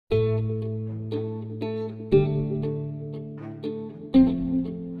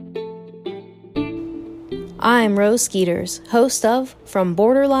I'm Rose Skeeters, host of From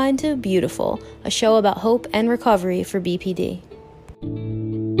Borderline to Beautiful, a show about hope and recovery for BPD.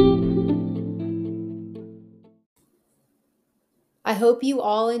 I hope you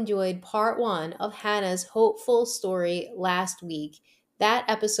all enjoyed part 1 of Hannah's hopeful story last week. That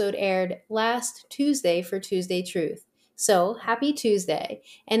episode aired last Tuesday for Tuesday Truth. So happy Tuesday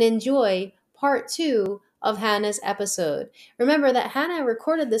and enjoy part 2 of Hannah's episode. Remember that Hannah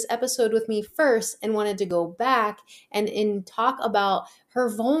recorded this episode with me first and wanted to go back and talk about her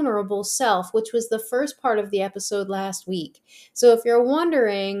vulnerable self, which was the first part of the episode last week. So if you're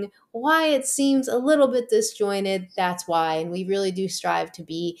wondering why it seems a little bit disjointed, that's why. And we really do strive to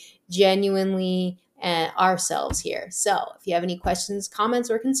be genuinely ourselves here. So if you have any questions,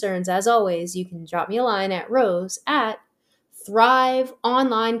 comments, or concerns, as always, you can drop me a line at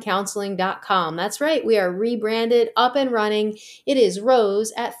rose@thriveonlinecounseling.com. That's right. We are rebranded, up and running. It is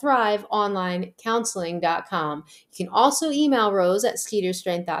rose@thriveonlinecounseling.com. You can also email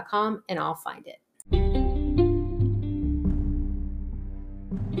rose@skeeterstrength.com and I'll find it.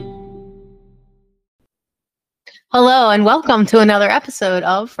 Hello and welcome to another episode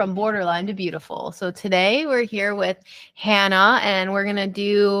of From Borderline to Beautiful. So today we're here with Hannah and we're going to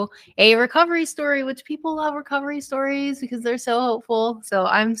do a recovery story, which people love recovery stories because they're so hopeful. So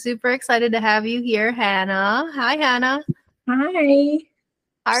I'm super excited to have you here, Hannah. Hi, Hannah. Hi.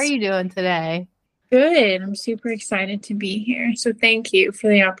 How are you doing today? Good. I'm super excited to be here. So thank you for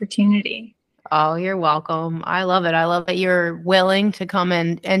the opportunity. Oh, you're welcome. I love it. I love that you're willing to come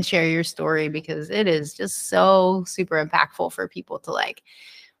in and share your story because it is just so super impactful for people to like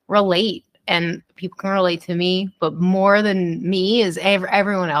relate. And people can relate to me, but more than me is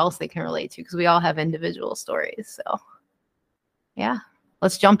everyone else they can relate to because we all have individual stories. So yeah,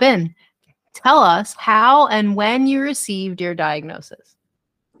 let's jump in. Tell us how and when you received your diagnosis.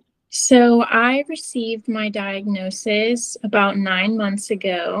 So I received my diagnosis about 9 months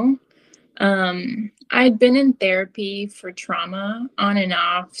ago. I'd been in therapy for trauma on and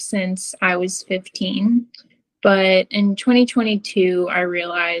off since I was 15. But in 2022, I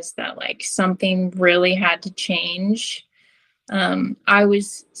realized that like something really had to change. I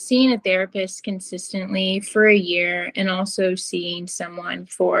was seeing a therapist consistently for a year and also seeing someone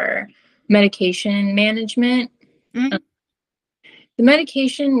for medication management. Mm-hmm. The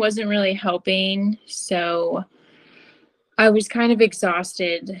medication wasn't really helping, so I was kind of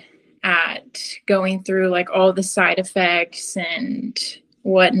exhausted at going through like all the side effects and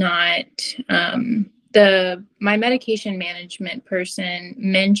whatnot. My medication management person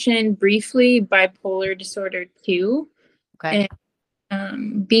mentioned briefly bipolar disorder 2 Okay.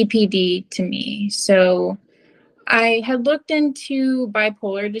 and BPD to me. So I had looked into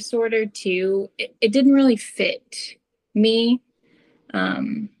bipolar disorder 2. It didn't really fit me.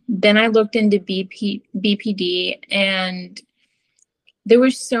 Then I looked into BPD, and there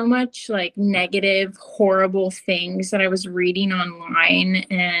was so much like negative, horrible things that I was reading online,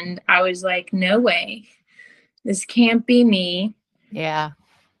 and I was like, no way, this can't be me. Yeah.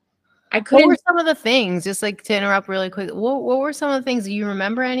 I couldn't. What were some of the things, just like to interrupt really quick, what were some of the things, do you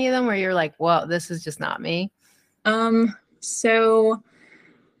remember any of them where you're like, whoa, this is just not me? So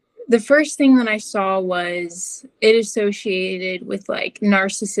the first thing that I saw was it associated with like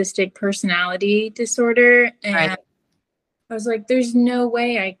narcissistic personality disorder. And Right. I was like, there's no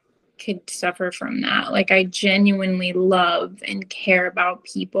way I could suffer from that. Like, I genuinely love and care about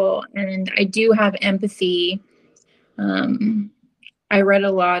people, and I do have empathy. I read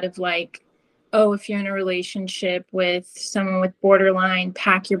a lot of like, oh, if you're in a relationship with someone with borderline,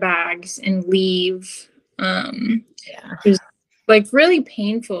 pack your bags and leave. Yeah. It was like really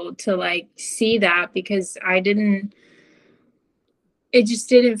painful to like see that because it just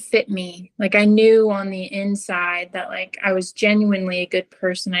didn't fit me. Like, I knew on the inside that like I was genuinely a good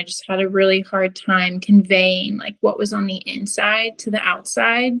person. I just had a really hard time conveying like what was on the inside to the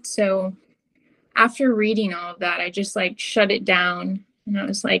outside. So after reading all of that, I just like shut it down, and I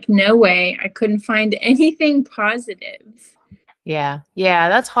was like, no way. I couldn't find anything positive. Yeah. Yeah.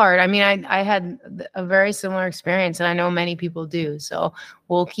 That's hard. I mean, I had a very similar experience and I know many people do. So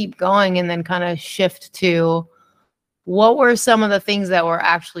we'll keep going and then kind of shift to what were some of the things that were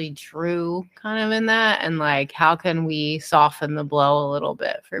actually true kind of in that, and like how can we soften the blow a little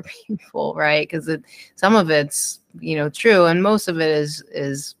bit for people, right? Because some of it's true and most of it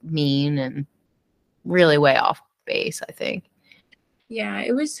is mean and really way off base, I think. Yeah,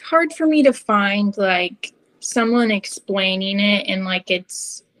 it was hard for me to find like someone explaining it in like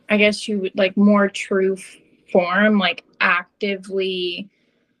its, I guess you would like more true form, like actively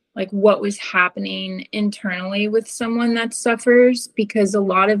like what was happening internally with someone that suffers, because a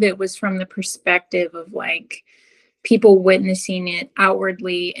lot of it was from the perspective of like people witnessing it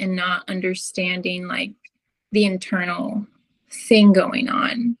outwardly and not understanding like the internal thing going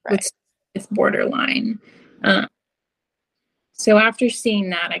on Right. with borderline. So after seeing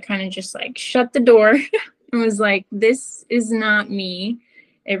that, I kind of just like shut the door and was like, this is not me.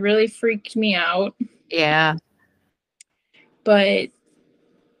 It really freaked me out. Yeah. But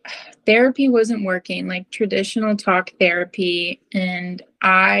therapy wasn't working, like traditional talk therapy, and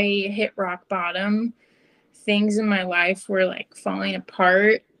I hit rock bottom. Things in my life were like falling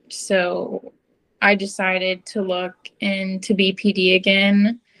apart. So I decided to look into BPD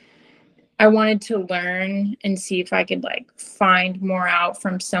again. I wanted to learn and see if I could like find more out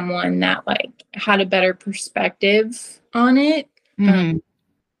from someone that like had a better perspective on it. Mm-hmm.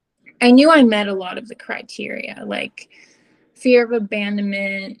 I knew I met a lot of the criteria, like fear of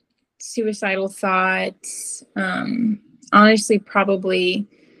abandonment, suicidal thoughts, honestly, probably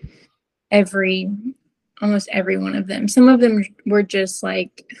every almost every one of them. Some of them were just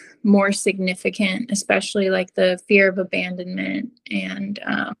like more significant, especially like the fear of abandonment and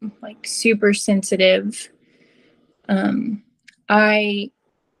like super sensitive. I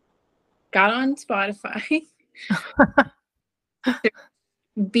got on Spotify.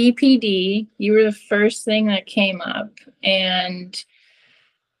 BPD, you were the first thing that came up, and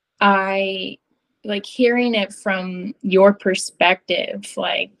I like hearing it from your perspective.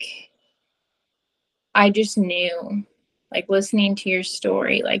 Like I just knew, like listening to your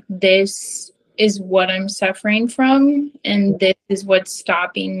story, like this is what I'm suffering from, and this is what's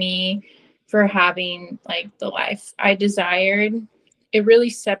stopping me for having like the life I desired. It really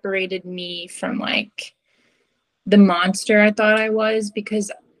separated me from like the monster I thought I was,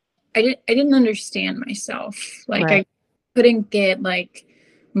 because I didn't understand myself. Like Right. I couldn't get like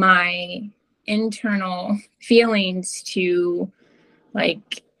my internal feelings to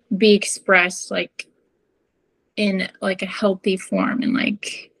like be expressed like in like a healthy form, and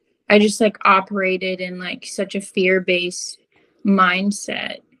like I just like operated in like such a fear-based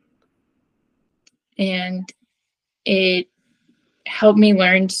mindset, and it helped me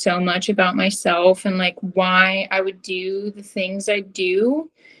learn so much about myself and like why I would do the things I do.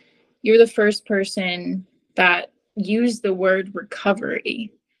 You're the first person that used the word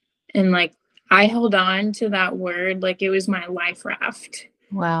recovery, and like I held on to that word like it was my life raft.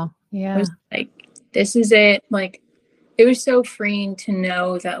 Wow. I Yeah. was like, this is it. Like it was so freeing to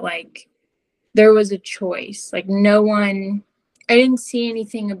know that like there was a choice. Like no one, I didn't see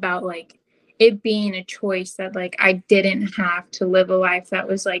anything about like it being a choice that like I didn't have to live a life that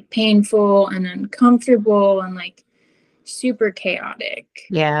was like painful and uncomfortable and like super chaotic.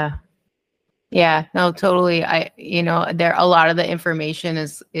 Yeah. Yeah. No, totally. There a lot of the information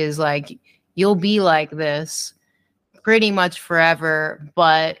is like you'll be like this pretty much forever,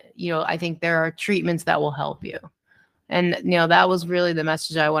 but I think there are treatments that will help you. And that was really the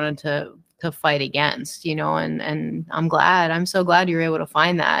message I wanted to fight against, and I'm so glad you were able to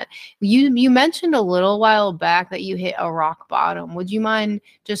find that. You mentioned a little while back that you hit a rock bottom. Would you mind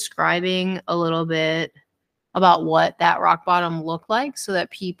describing a little bit about what that rock bottom looked like so that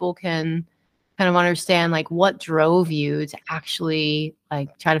people can kind of understand like what drove you to actually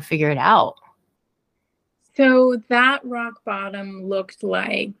like try to figure it out? So that rock bottom looked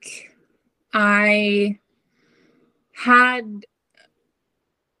like I had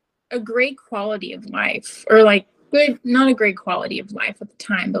a great quality of life, or like good, not a great quality of life at the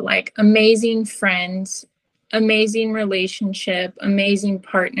time, but like amazing friends, amazing relationship, amazing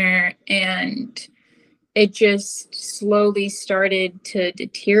partner. And it just slowly started to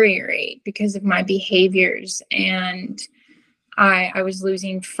deteriorate because of my behaviors. And I was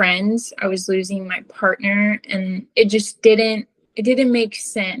losing friends, I was losing my partner, and it didn't make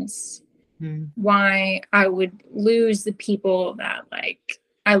sense Mm. why I would lose the people that like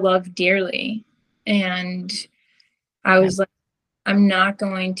I love dearly. And I Yeah. was like, I'm not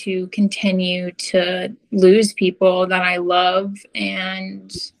going to continue to lose people that I love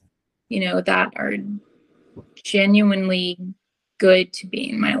and that are genuinely good to be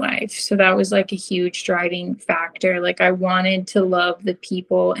in my life. So that was like a huge driving factor. Like I wanted to love the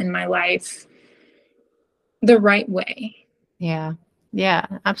people in my life the right way. Yeah. Yeah,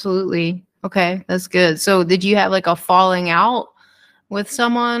 absolutely. Okay, that's good. So did you have like a falling out with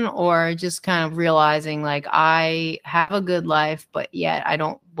someone, or just kind of realizing like I have a good life, but yet I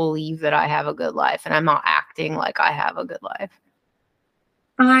don't believe that I have a good life and I'm not acting like I have a good life?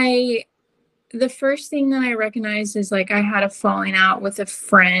 I the first thing that I recognized is like I had a falling out with a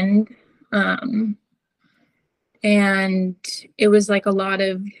friend. Um And it was like a lot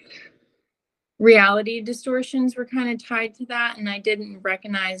of reality distortions were kind of tied to that. And I didn't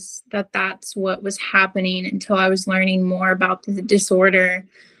recognize that that's what was happening until I was learning more about the disorder.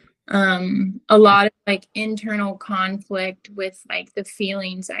 A lot of like internal conflict with like the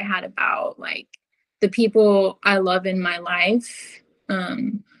feelings I had about like the people I love in my life.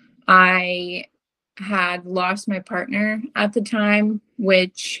 I had lost my partner at the time,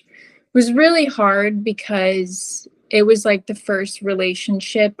 which was really hard because it was like the first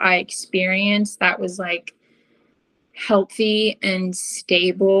relationship I experienced that was like healthy and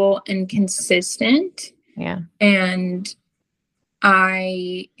stable and consistent. Yeah. And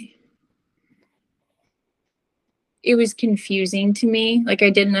I it was confusing to me. Like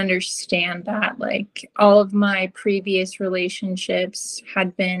I didn't understand that. Like all of my previous relationships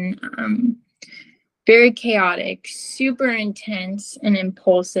had been very chaotic, super intense and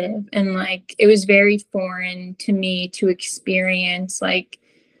impulsive. And like it was very foreign to me to experience like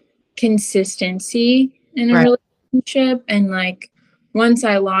consistency in a Right. relationship. And like once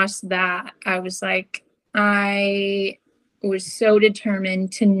I lost that, I was like, I was so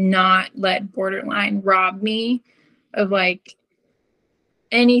determined to not let borderline rob me of like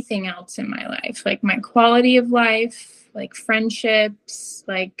anything else in my life, like my quality of life, like friendships,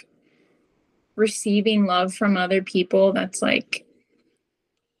 like receiving love from other people. That's like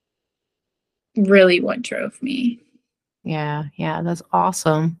really what drove me. Yeah, yeah, that's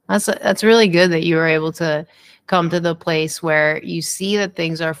awesome. That's really good that you were able to come to the place where you see that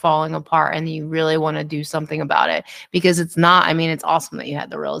things are falling apart and you really want to do something about it, because it's not, I mean, it's awesome that you had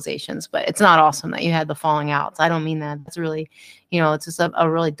the realizations, but it's not awesome that you had the falling outs. I don't mean that. That's really, it's just a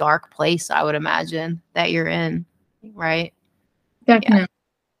really dark place, I would imagine, that you're in, right? Yeah. Definitely.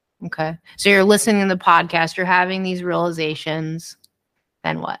 Okay. So you're listening to the podcast, you're having these realizations,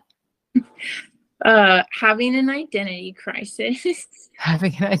 then what? Having an identity crisis.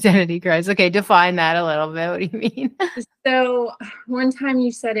 Having an identity crisis. Okay, define that a little bit. What do you mean? So one time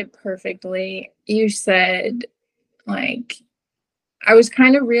you said it perfectly. You said, like, I was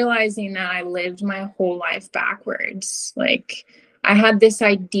kind of realizing that I lived my whole life backwards. Like, I had this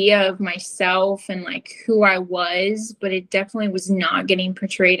idea of myself and like who I was, but it definitely was not getting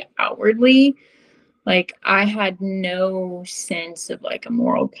portrayed outwardly. Like, I had no sense of like a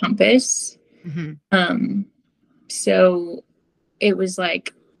moral compass. Mm-hmm. So it was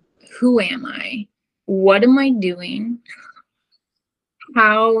like, who am I? What am I doing?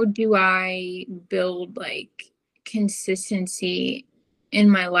 How do I build like consistency in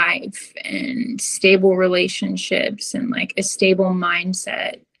my life and stable relationships and like a stable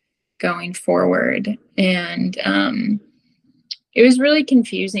mindset going forward? And it was really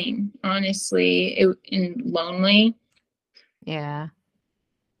confusing, honestly, and lonely. Yeah.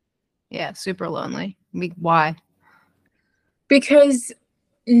 Yeah, super lonely. Why? Because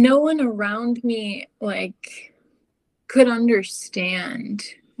no one around me like could understand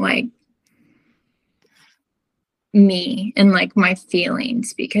like me and like my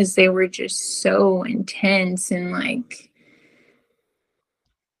feelings, because they were just so intense and like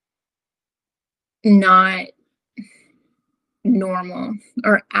not normal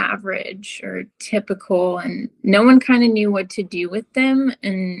or average or typical, and no one kind of knew what to do with them,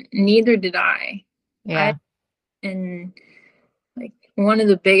 and neither did I Yeah. and like one of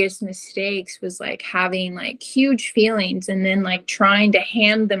the biggest mistakes was like having like huge feelings and then like trying to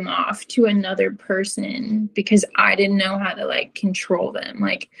hand them off to another person because I didn't know how to like control them.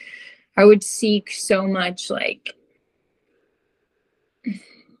 Like I would seek so much like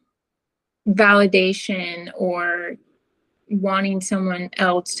validation or wanting someone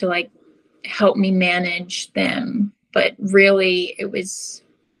else to like help me manage them, but really it was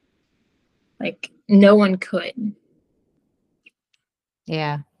like no one could.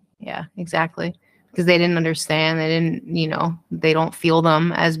 Yeah. Yeah, exactly. Because they didn't understand. They didn't, they don't feel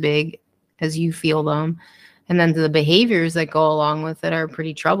them as big as you feel them. And then the behaviors that go along with it are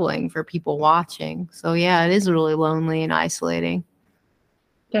pretty troubling for people watching. So, yeah, it is really lonely and isolating.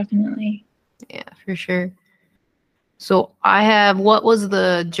 Definitely. Yeah, for sure. So what was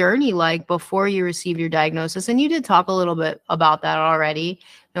the journey like before you received your diagnosis? And you did talk a little bit about that already,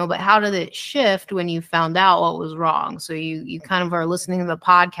 but how did it shift when you found out what was wrong? So you kind of are listening to the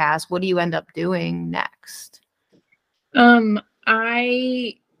podcast. What do you end up doing next?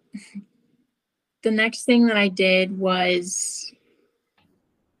 I the next thing that I did was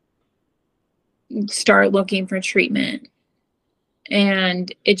start looking for treatment.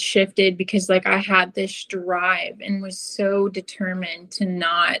 And it shifted because like I had this drive and was so determined to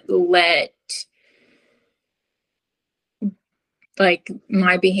not let like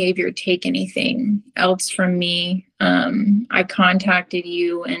my behavior take anything else from me. I contacted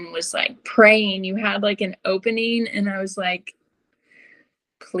you and was like praying. You had like an opening, and I was like,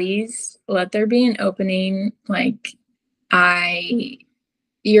 please let there be an opening. Like,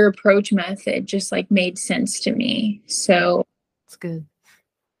 your approach method just like made sense to me. So It's good.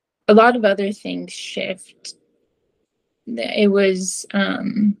 a lot of other things shift. It was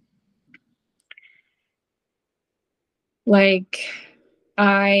like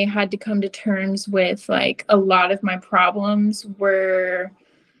I had to come to terms with like a lot of my problems were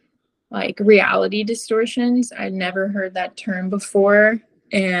like reality distortions. I'd never heard that term before,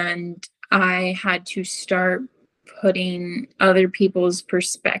 and I had to start putting other people's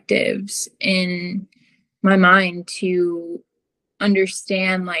perspectives in my mind to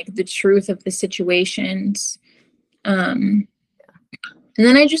understand like the truth of the situations. And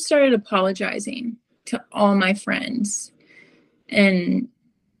then I just started apologizing to all my friends, and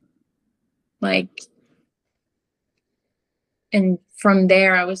like, and from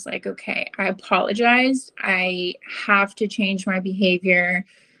there I was like, okay, I apologized. I have to change my behavior.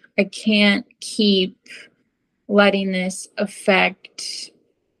 I can't keep letting this affect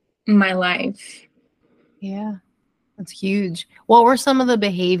my life. Yeah. That's huge. What were some of the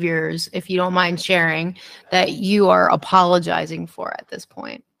behaviors, if you don't mind sharing, that you are apologizing for at this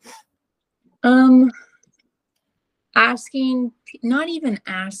point? Asking, not even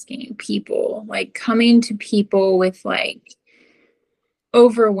asking people, like coming to people with like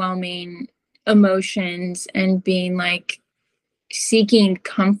overwhelming emotions and being like seeking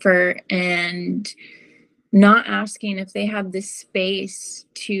comfort and not asking if they have the space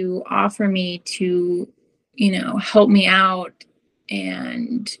to offer me to, help me out,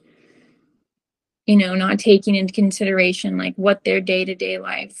 and, not taking into consideration like what their day-to-day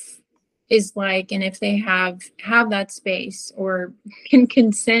life is like, and if they have that space or can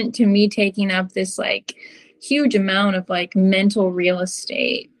consent to me taking up this like huge amount of like mental real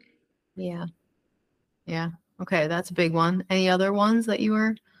estate. Yeah. Okay, that's a big one. Any other ones that you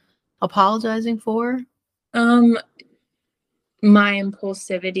were apologizing for? My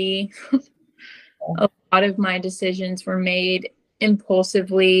impulsivity. A lot of my decisions were made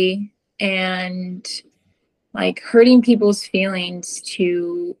impulsively and like hurting people's feelings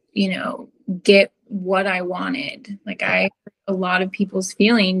to, get what I wanted. Like I hurt a lot of people's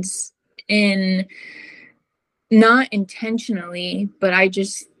feelings, in not intentionally, but I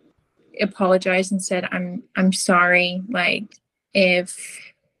just apologized and said, I'm sorry. Like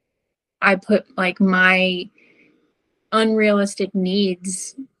if I put like my unrealistic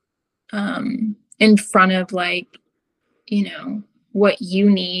needs in front of like, what you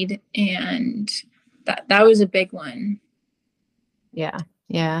need, and that was a big one. Yeah.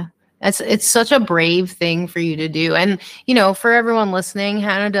 It's such a brave thing for you to do. And, for everyone listening,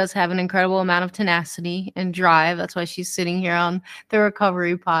 Hannah does have an incredible amount of tenacity and drive. That's why she's sitting here on the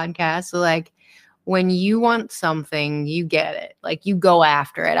Recovery Podcast. So like when you want something, you get it. Like you go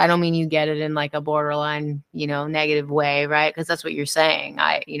after it. I don't mean you get it in like a borderline, negative way, right? Because that's what you're saying.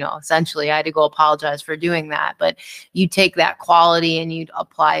 Essentially I had to go apologize for doing that. But you take that quality and you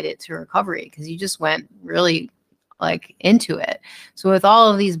applied it to recovery because you just went really like into it. So with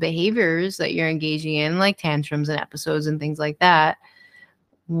all of these behaviors that you're engaging in, like tantrums and episodes and things like that,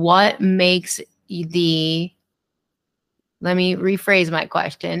 what makes let me rephrase my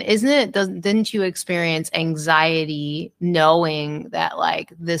question. Didn't you experience anxiety knowing that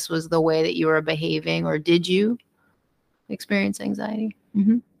like this was the way that you were behaving, or did you experience anxiety?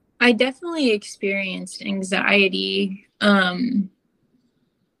 Mm-hmm. I definitely experienced anxiety. That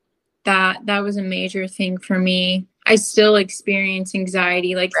was a major thing for me. I still experience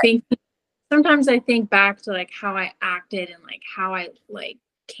anxiety. Like sometimes I think back to like how I acted and like how I like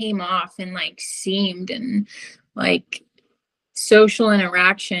came off and like seemed, and like social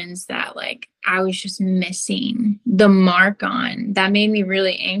interactions that like I was just missing the mark on. That made me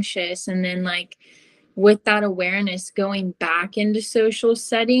really anxious. And then like with that awareness going back into social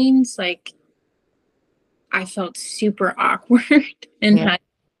settings, like I felt super awkward and had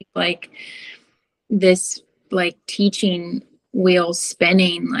like this like teaching wheel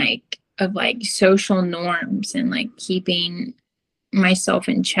spinning like of like social norms and like keeping myself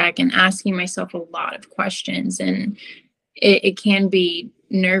in check and asking myself a lot of questions. And it can be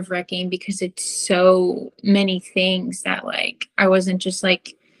nerve-wracking because it's so many things that like I wasn't just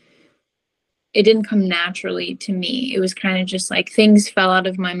like, it didn't come naturally to me. It was kind of just like things fell out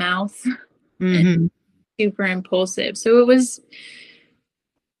of my mouth. And super impulsive. So it was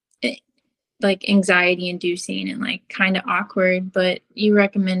like anxiety inducing and like kind of awkward, but you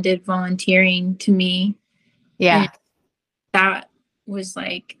recommended volunteering to me. Yeah. And was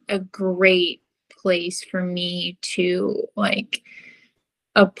like a great place for me to like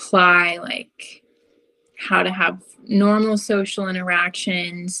apply like how to have normal social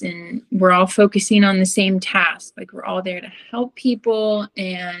interactions, and we're all focusing on the same task. Like we're all there to help people,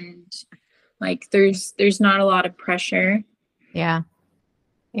 and like there's not a lot of pressure. Yeah.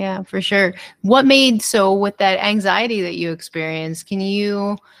 Yeah, for sure. What made so with that anxiety that you experienced, can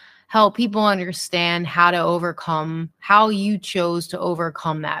you help people understand how to overcome how you chose to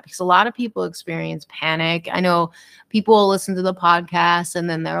overcome that? Because a lot of people experience panic. I know people listen to the podcast and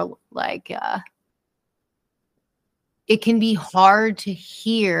then they're like, it can be hard to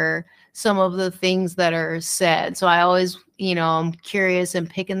hear some of the things that are said. So I always, I'm curious and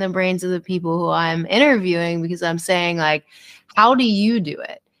picking the brains of the people who I'm interviewing because I'm saying like, how do you do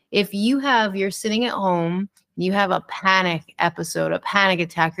it? If you're sitting at home, you have a panic episode, a panic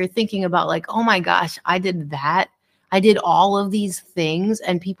attack, you're thinking about like, oh my gosh, I did that. I did all of these things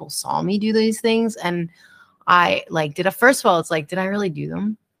and people saw me do these things. And I like, first of all, it's like, did I really do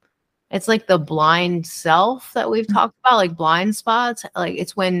them? It's like the blind self that we've talked about, like blind spots. Like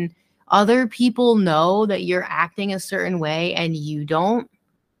it's when other people know that you're acting a certain way and you don't,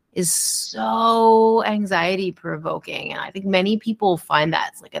 is so anxiety provoking. And I think many people find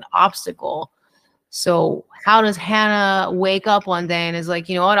that it's like an obstacle. So how does Hannah wake up one day and is like,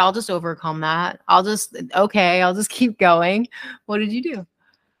 you know what, I'll just overcome that. I'll just keep going. What did you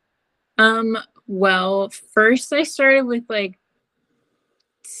do? Well, first I started with like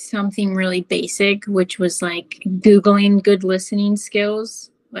something really basic, which was like Googling good listening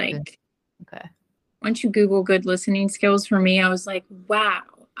skills. Like, okay. Once you Google good listening skills, for me, I was like, wow,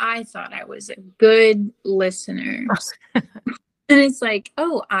 I thought I was a good listener. And it's like,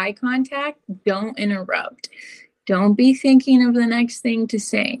 oh, eye contact, don't interrupt. Don't be thinking of the next thing to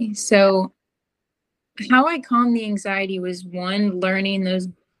say. So how I calmed the anxiety was one, learning those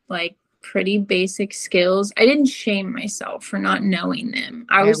like pretty basic skills. I didn't shame myself for not knowing them.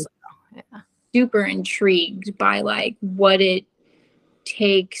 I was super intrigued by like what it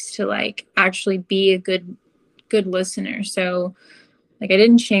takes to like actually be a good listener. So like I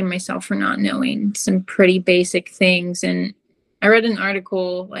didn't shame myself for not knowing some pretty basic things. And I read an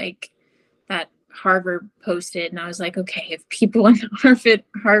article like that Harvard posted, and I was like, okay, if people in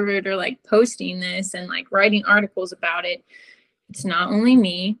Harvard are like posting this and like writing articles about it, it's not only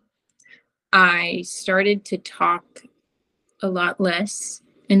me. I started to talk a lot less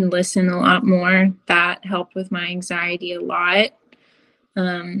and listen a lot more. That helped with my anxiety a lot.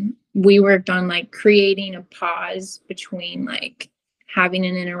 We worked on like creating a pause between like having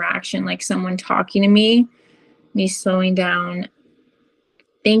an interaction, like someone talking to me slowing down,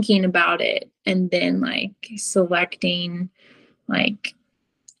 thinking about it, and then like selecting like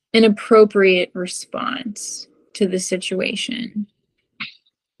an appropriate response to the situation.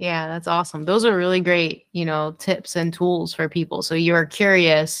 Yeah, that's awesome. Those are really great, tips and tools for people. So you're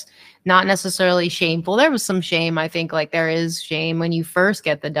curious, not necessarily shameful. There was some shame. I think like there is shame when you first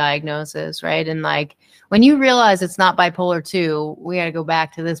get the diagnosis, right? And like when you realize it's not bipolar 2, we got to go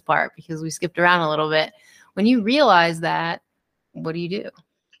back to this part because we skipped around a little bit. When you realize that, what do you do?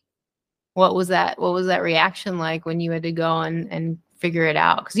 What was that reaction like when you had to go and figure it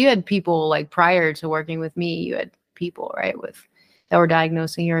out? Because you had people like prior to working with me, you had people, right, that were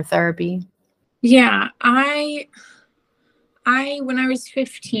diagnosing your therapy. Yeah, I when I was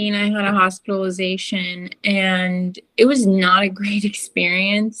 15, I had a hospitalization, and it was not a great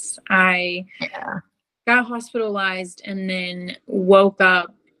experience. I got hospitalized and then woke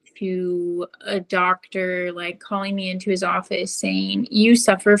up to a doctor like calling me into his office saying, you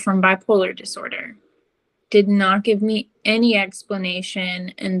suffer from bipolar disorder. Did not give me any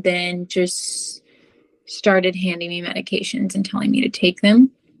explanation, and then just started handing me medications and telling me to take them.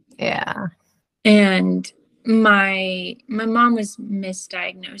 Yeah. And my mom was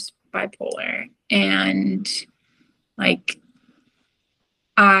misdiagnosed bipolar, and like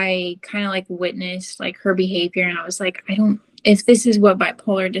I kind of like witnessed like her behavior, and I was like, if this is what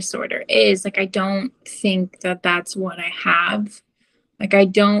bipolar disorder is, like I don't think that that's what I have. Like I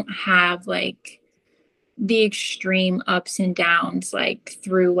don't have like the extreme ups and downs like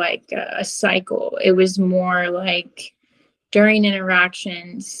through like a cycle. It was more like during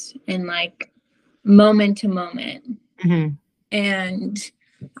interactions and like moment to moment. Mm-hmm. And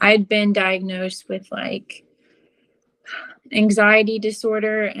I'd been diagnosed with like anxiety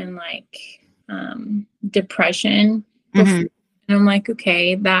disorder and like depression before. Mm-hmm. And I'm like,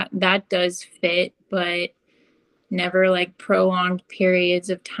 okay, that does fit, but never like prolonged periods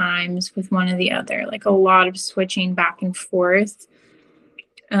of times with one or the other, like a lot of switching back and forth.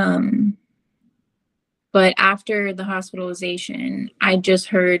 But after the hospitalization, I just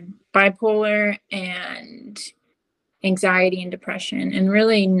heard bipolar and anxiety and depression, and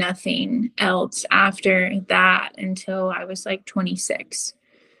really nothing else after that until I was like 26.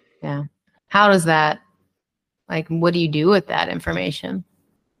 Yeah. How does that, like, what do you do with that information?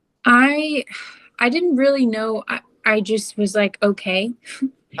 I didn't really know. I just was like, okay,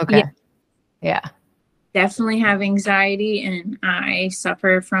 yeah, Okay. Yeah. definitely have anxiety and I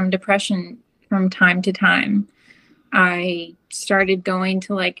suffer from depression from time to time. I started going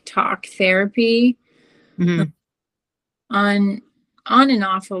to like talk therapy Hmm. on and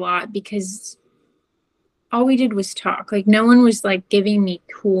off a lot because all we did was talk. Like no one was like giving me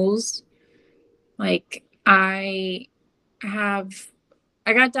tools. Like have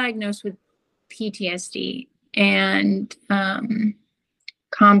I got diagnosed with PTSD and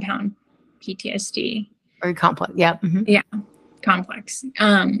compound PTSD. Very complex. Yeah. Hmm. Yeah, complex.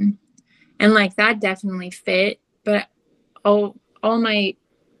 And like that definitely fit, but all my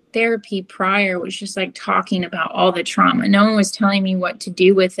therapy prior was just like talking about all the trauma. No one was telling me what to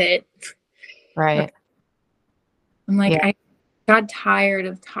do with it. Right. I'm like, Yeah. I got tired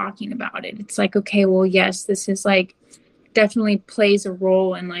of talking about it. It's like, okay, well, yes, this is like definitely plays a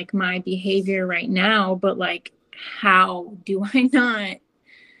role in like my behavior right now, but like, how do I not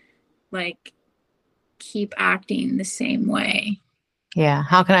like keep acting the same way? Yeah.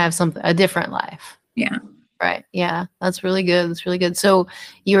 How can I have a different life? Yeah. Right. Yeah. That's really good. That's really good. So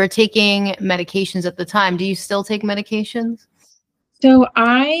you were taking medications at the time. Do you still take medications? So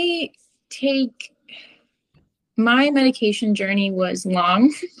I take my medication journey was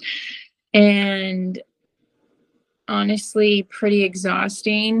long and honestly pretty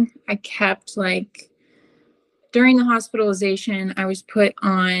exhausting. I kept like during the hospitalization, I was put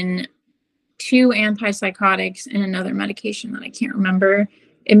on two antipsychotics and another medication that I can't remember.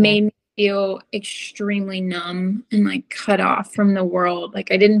 It Yeah. made me feel extremely numb and like cut off from the world.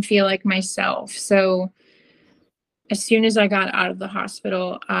 Like I didn't feel like myself. So as soon as I got out of the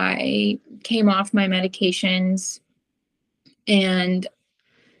hospital, I came off my medications. And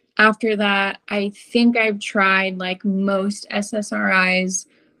after that, I think I've tried like most SSRIs,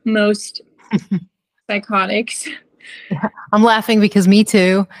 most psychotics. Yeah. I'm laughing because me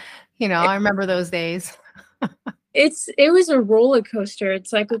too. I remember those days. It was a roller coaster.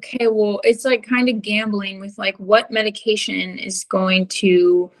 It's like, okay, well, it's like kind of gambling with like what medication is going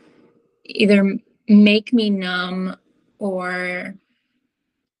to either make me numb or,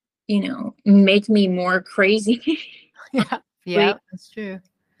 make me more crazy. Yeah. Yeah. Honestly. That's true.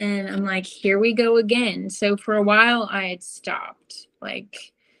 And I'm like, here we go again. So for a while I had stopped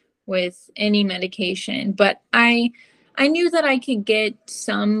like with any medication, but I knew that I could get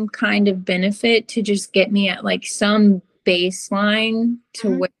some kind of benefit to just get me at like some baseline to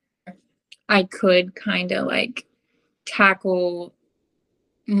Mhm. where I could kind of like tackle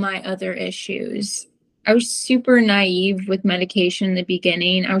my other issues. I was super naive with medication in the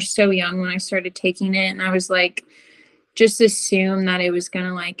beginning. I was so young when I started taking it, and I was like, just assume that it was going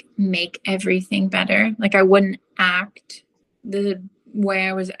to like make everything better. Like I wouldn't act the way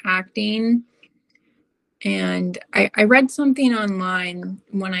I was acting. And I read something online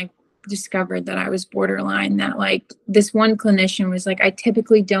when I discovered that I was borderline that like this one clinician was like, I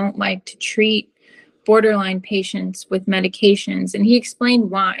typically don't like to treat borderline patients with medications. And he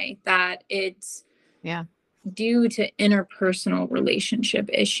explained why, that it's Yeah. due to interpersonal relationship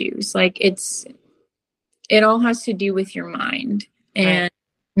issues. Like it all has to do with your mind. Right. And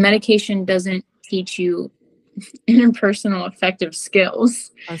medication doesn't teach you interpersonal effective skills.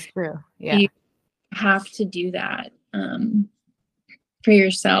 That's true. Yeah. You have to do that for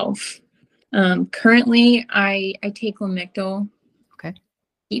yourself. Currently, I take Lamictal, Okay.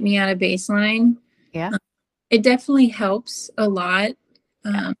 keep me at a baseline. Yeah. It definitely helps a lot.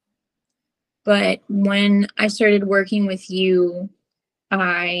 Yeah. Um, but when I started working with you,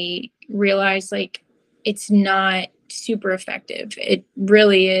 I realized like it's not super effective. It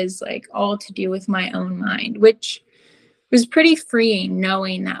really is like all to do with my own mind, which was pretty freeing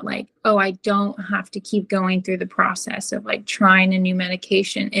knowing that like, oh, I don't have to keep going through the process of like trying a new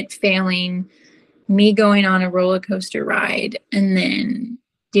medication, it failing, me going on a roller coaster ride and then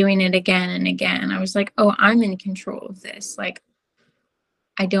doing it again and again. I was like, oh, I'm in control of this. Like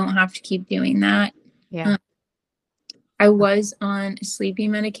I don't have to keep doing that. Yeah. Um, I was on a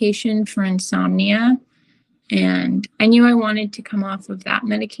sleeping medication for insomnia, and I knew I wanted to come off of that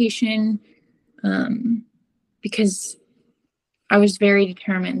medication because I was very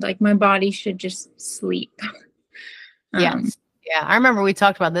determined. Like my body should just sleep. Um, Yes. Yeah. I remember we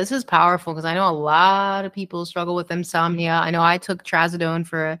talked about this is powerful because I know a lot of people struggle with insomnia. I know I took trazodone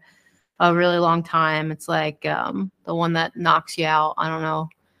for a really long time. It's like the one that knocks you out. I don't know.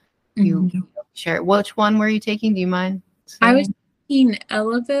 You share which one were you taking? Do you mind I was saying? taking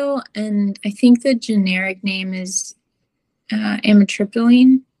Elavil, and I think the generic name is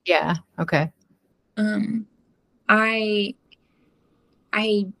amitriptyline. Yeah. Okay. Um, I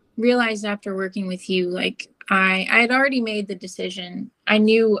I realized after working with you, like I had already made the decision. I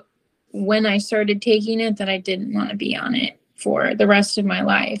knew when I started taking it that I didn't want to be on it for the rest of my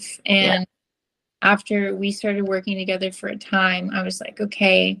life. Yeah. And after we started working together for a time, I was like,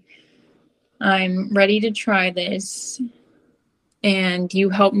 okay, I'm ready to try this. And you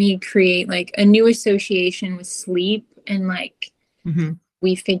helped me create like a new association with sleep, and like Mm-hmm.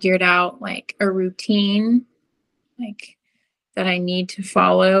 we figured out like a routine like that I need to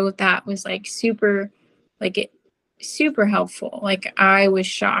follow that was like super like it super helpful. Like I was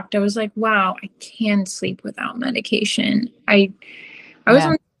shocked. I was like, wow, I can sleep without medication. I was Yeah.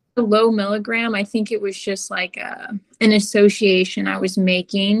 on a low milligram. I think it was just like an association I was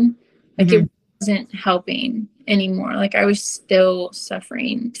making. Like Mm-hmm. it wasn't helping anymore. Like I was still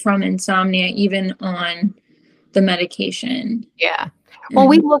suffering from insomnia even on the medication. Yeah. Well,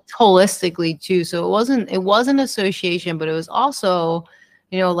 we And looked holistically too. So it wasn't association, but it was also,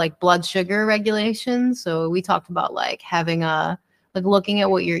 like blood sugar regulation. So we talked about like having like looking at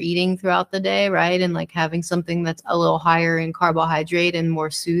what you're eating throughout the day, right? And like having something that's a little higher in carbohydrate and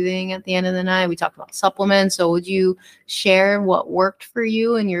more soothing at the end of the night. We talked about supplements. So would you share what worked for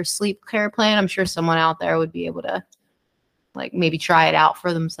you in your sleep care plan? I'm sure someone out there would be able to like maybe try it out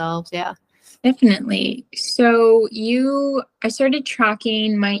for themselves. Yeah. definitely. So I started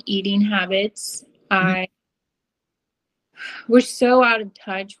tracking my eating habits. Mhm. I was so out of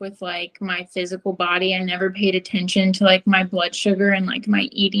touch with like my physical body. I never paid attention to like my blood sugar and like my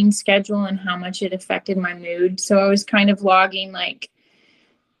eating schedule and how much it affected my mood. So I was kind of logging like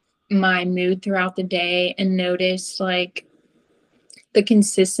my mood throughout the day and noticed like the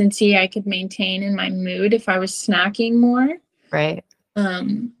consistency I could maintain in my mood if I was snacking more. Right.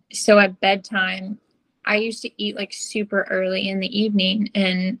 So at bedtime, I used to eat like super early in the evening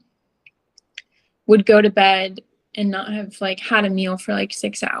and would go to bed and not have like had a meal for like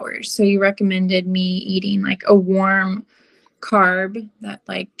 6 hours. So you recommended me eating like a warm carb that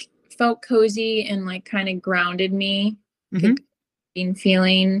like felt cozy and like kind of grounded me, Mm-hmm. good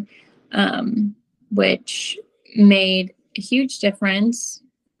feeling, um, which made a huge difference.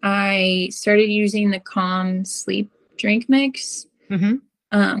 I started using the Calm Sleep drink mix,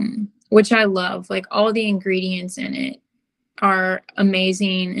 Mm-hmm. which I love. Like all the ingredients in it are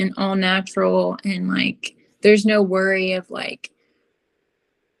amazing and all natural, and like there's no worry of like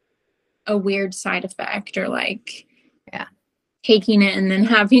a weird side effect or like Yeah. taking it and then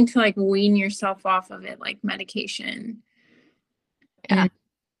having to like wean yourself off of it like medication. Yeah. And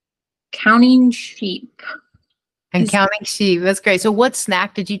counting sheep And is counting sheep. That's great. So what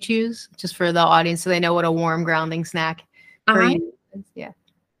snack did you choose? Just for the audience so they know what a warm grounding snack for I you is. Yeah.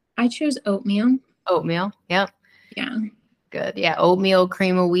 I chose oatmeal. Oatmeal. Yep. Yeah. Good. Yeah. Oatmeal,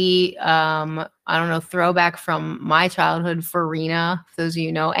 cream of wheat. I don't know, throwback from my childhood, farina. For those of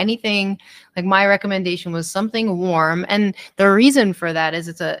you know, anything like my recommendation was something warm. And the reason for that is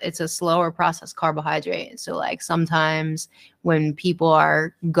it's a slower processed carbohydrate. So like sometimes when people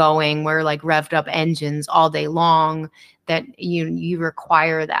are going, we're like revved up engines all day long, that you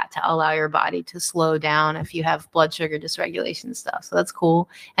require that to allow your body to slow down if you have blood sugar dysregulation stuff. So that's cool.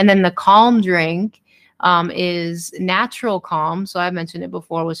 And then the calm drink is natural calm. So I mentioned it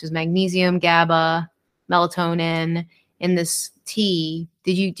before, which is magnesium, GABA, melatonin in this tea.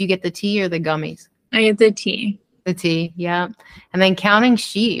 Do you get the tea or the gummies? I get the tea. The tea, yeah. And then counting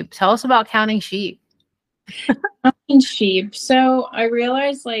sheep. Tell us about counting sheep. Counting sheep. So I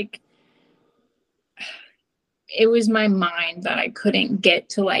realized like it was my mind that I couldn't get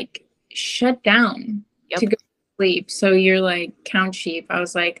to like shut down to Yep. go to sleep. So you're like count sheep. I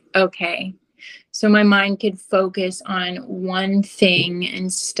was like, okay. So my mind could focus on one thing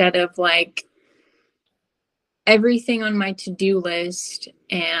instead of like everything on my to-do list,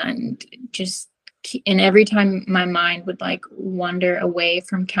 and just and every time my mind would like wander away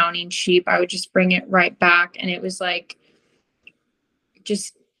from counting sheep, I would just bring it right back, and it was like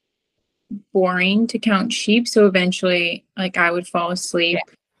just boring to count sheep. So eventually like I would fall asleep,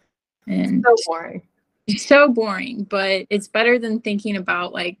 and So boring. it's so boring, but it's better than thinking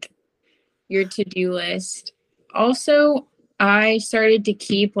about like your to-do list. Also, I started to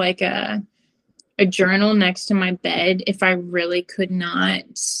keep like a journal next to my bed. If I really could not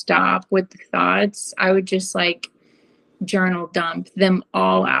stop with the thoughts, I would just like journal dump them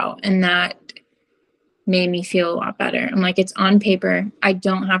all out. And that made me feel a lot better. I'm like, it's on paper. I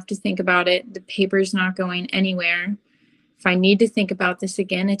don't have to think about it. The paper's not going anywhere. If I need to think about this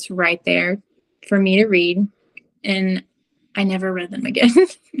again, it's right there for me to read. And I never read them again.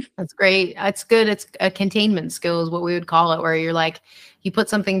 That's great. It's good. It's a containment skill is what we would call it, where you're like, you put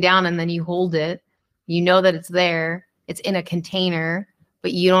something down and then you hold it. You know that it's there. It's in a container,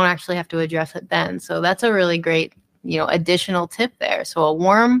 but you don't actually have to address it then. So that's a really great, additional tip there. So a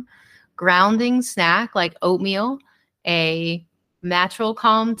warm grounding snack like oatmeal, a natural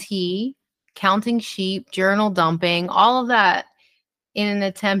calm tea, counting sheep, journal dumping, all of that in an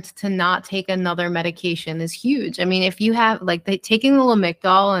attempt to not take another medication is huge. I mean, if you have like taking the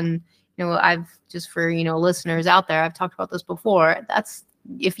Lamictal, and I've just for listeners out there, I've talked about this before. That's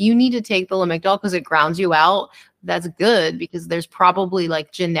if you need to take the Lamictal because it grounds you out, that's good, because there's probably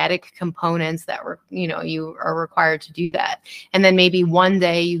like genetic components that were, you are required to do that. And then maybe one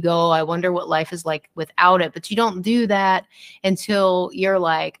day you go, I wonder what life is like without it. But you don't do that until you're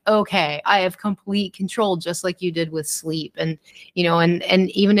like, okay, I have complete control, just like you did with sleep. And, and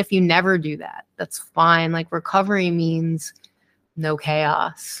even if you never do that, that's fine. Like recovery means no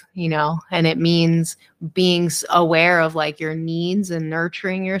chaos, and it means being aware of like your needs and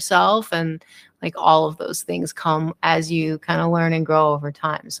nurturing yourself, and like all of those things come as you kind of learn and grow over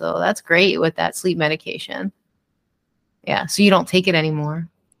time. So that's great with that sleep medication. Yeah. So you don't take it anymore.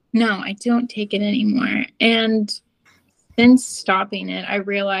 No, I don't take it anymore. And since stopping it, I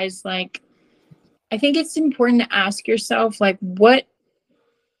realized like, I think it's important to ask yourself, like, what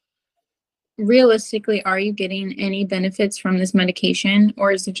realistically, are you getting any benefits from this medication,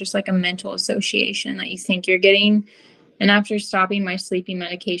 or is it just like a mental association that you think you're getting? And after stopping my sleeping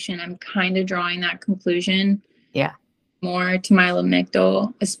medication, I'm kind of drawing that conclusion. Yeah. More to my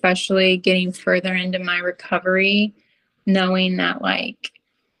Lamictal, especially getting further into my recovery, knowing that like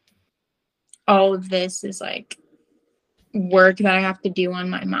all of this is like work that I have to do on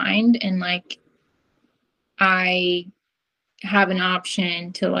my mind, and like I have an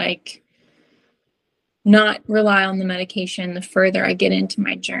option to like not rely on the medication the further I get into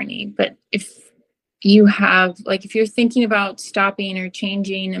my journey. But if you have, like, if you're thinking about stopping or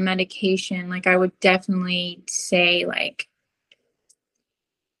changing a medication, like, I would definitely say, like,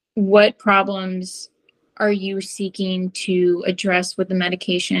 what problems are you seeking to address with the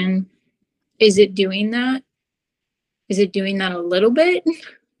medication? Is it doing that? Is it doing that a little bit?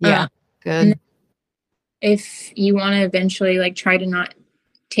 Yeah. Good. If you want to eventually, like, try to not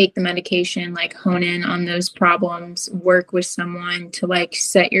take the medication, like hone in on those problems, work with someone to like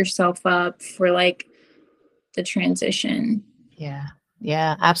set yourself up for like the transition. Yeah.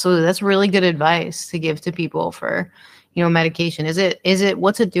 Yeah, absolutely. That's really good advice to give to people for, medication. Is it,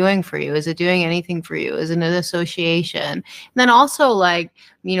 what's it doing for you? Is it doing anything for you? Is it an association? And then also like,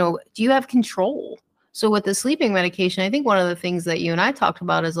 do you have control? So with the sleeping medication, I think one of the things that you and I talked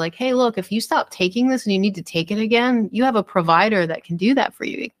about is like, hey, look, if you stop taking this and you need to take it again, you have a provider that can do that for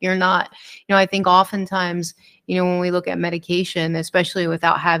you. You're not, I think oftentimes, when we look at medication, especially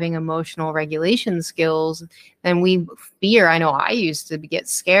without having emotional regulation skills, then we fear. I know I used to get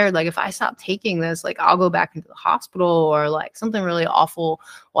scared. Like if I stop taking this, like I'll go back into the hospital, or like something really awful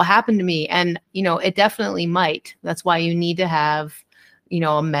will happen to me. And, it definitely might. That's why you need to have,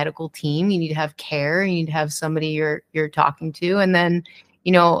 a medical team. You need to have care. You need to have somebody you're talking to. And then,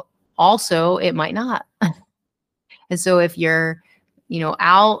 also it might not. And so if you're,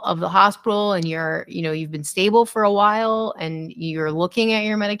 out of the hospital and you've been stable for a while and you're looking at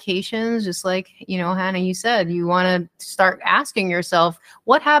your medications, just like, Hannah, you said, you want to start asking yourself,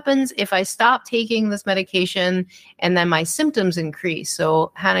 what happens if I stop taking this medication and then my symptoms increase?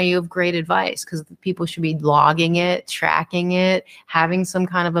 So Hannah, you have great advice, because people should be logging it, tracking it, having some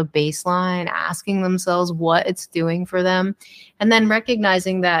kind of a baseline, asking themselves what it's doing for them, and then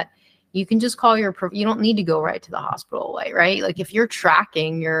recognizing that you can just call you don't need to go right to the hospital, right? Like if you're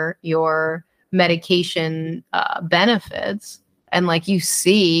tracking your medication benefits, and like you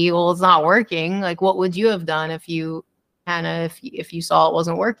see, well, it's not working. Like what would you have done if you saw it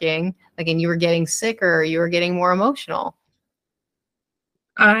wasn't working, like, and you were getting sicker or you were getting more emotional?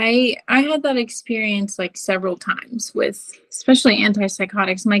 I had that experience like several times with especially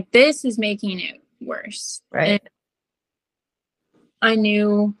antipsychotics. I'm like, this is making it worse. Right. And I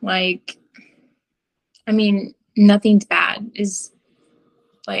knew, like, I mean, nothing's bad. Is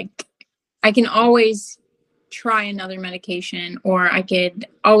like, I can always try another medication, or I could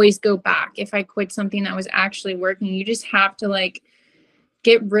always go back if I quit something that was actually working. You just have to like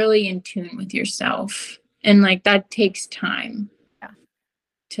get really in tune with yourself, and like that takes time. Yeah.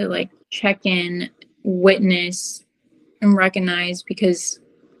 To like check in, witness, and recognize, because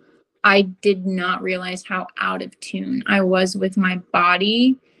I did not realize how out of tune I was with my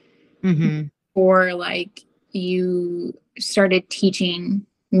body or like you started teaching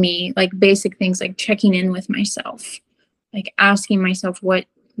me like basic things like checking in with myself, like asking myself what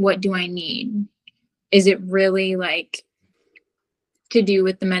do I need? Is it really like to do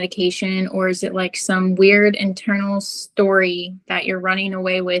with the medication, or is it like some weird internal story that you're running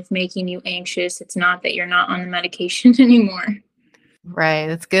away with making you anxious? It's not that you're not on the medication anymore. Right.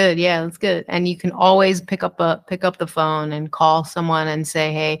 That's good. Yeah, that's good. And you can always pick up the phone and call someone and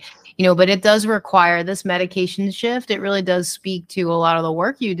say, hey, but it does require this medication shift. It really does speak to a lot of the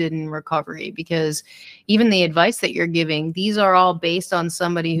work you did in recovery, because even the advice that you're giving, these are all based on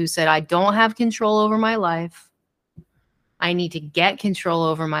somebody who said, I don't have control over my life. I need to get control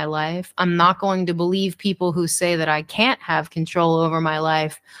over my life. I'm not going to believe people who say that I can't have control over my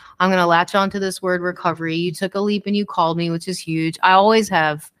life. I'm going to latch onto this word recovery. You took a leap and you called me, which is huge. I always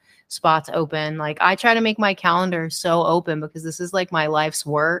have spots open. Like, I try to make my calendar so open because this is like my life's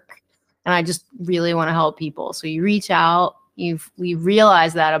work. And I just really want to help people. So you reach out, you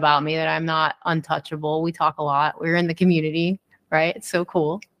realize that about me, that I'm not untouchable. We talk a lot. We're in the community, right? It's so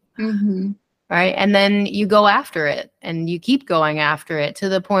cool. Mm-hmm. Right. And then you go after it and you keep going after it to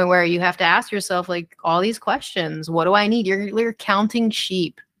the point where you have to ask yourself like all these questions. What do I need? You're counting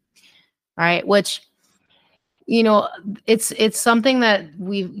sheep. Right. Which, it's something that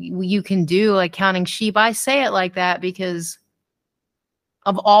you can do, like counting sheep. I say it like that because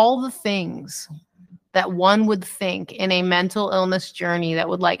of all the things that one would think in a mental illness journey that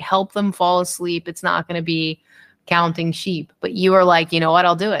would like help them fall asleep, it's not going to be counting sheep. But you are like, you know what,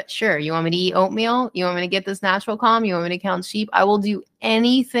 I'll do it. Sure. You want me to eat oatmeal? You want me to get this natural calm? You want me to count sheep? I will do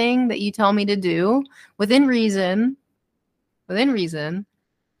anything that you tell me to do within reason,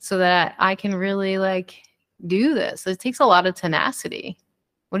 so that I can really like do this. It takes a lot of tenacity.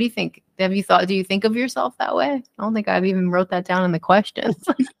 What do you think? Do you think of yourself that way? I don't think I've even wrote that down in the questions.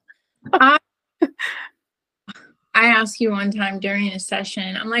 I asked you one time during a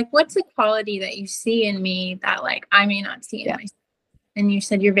session, I'm like, what's a quality that you see in me that like I may not see in myself? And you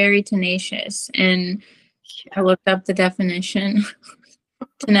said you're very tenacious. And I looked up the definition,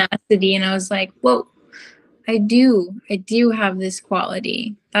 tenacity, and I was like, whoa, I do have this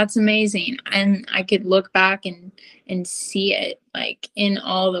quality. That's amazing. And I could look back and see it like in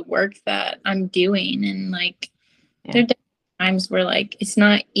all the work that I'm doing. And like there are times where like it's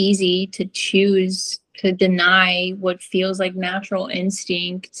not easy to choose to deny what feels like natural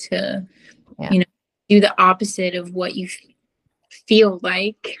instinct to do the opposite of what you feel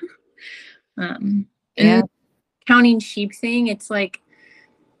like. And counting sheep thing, it's like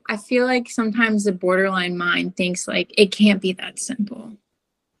I feel like sometimes the borderline mind thinks like it can't be that simple.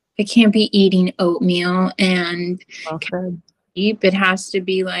 It can't be eating oatmeal and sheep. It has to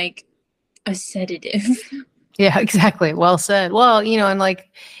be like a sedative. Yeah, exactly. Well said. Well, and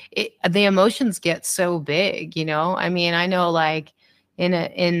like the emotions get so big, I mean, I know like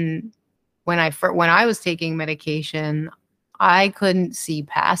when I was taking medication, I couldn't see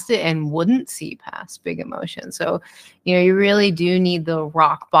past it and wouldn't see past big emotions. So, you really do need the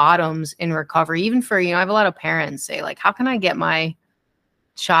rock bottoms in recovery. Even for, I have a lot of parents say like, how can I get my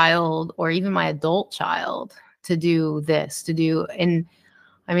child or even my adult child to do this, and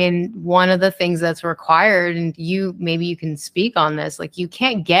I mean, one of the things that's required, and maybe you can speak on this, like you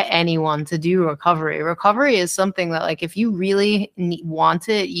can't get anyone to do recovery. Recovery is something that like, if you really want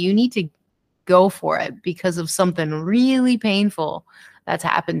it, you need to go for it because of something really painful that's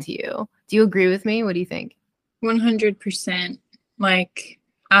happened to you. Do you agree with me? What do you think? 100%. Like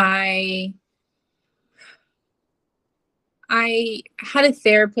I had a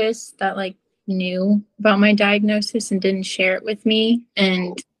therapist that like knew about my diagnosis and didn't share it with me.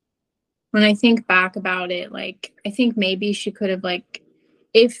 And when I think back about it, like I think maybe she could have like,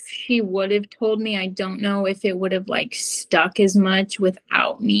 if she would have told me, I don't know if it would have like stuck as much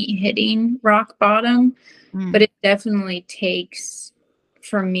without me hitting rock bottom. But it definitely takes,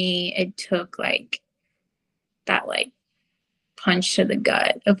 for me, it took like that like punch to the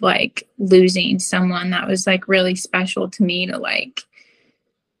gut of like losing someone that was like really special to me to like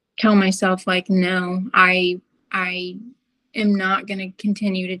tell myself like, no, I am not going to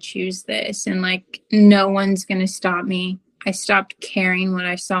continue to choose this, and like no one's going to stop me. I stopped caring what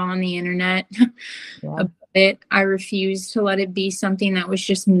I saw on the internet about it. I refused to let it be something that was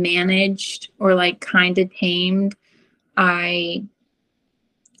just managed or like kind of tamed. I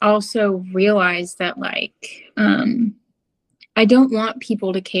also realized that like I don't want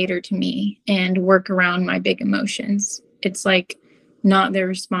people to cater to me and work around my big emotions. It's like not their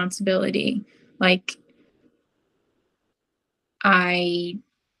responsibility. Like I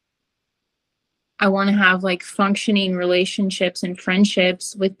I want to have like functioning relationships and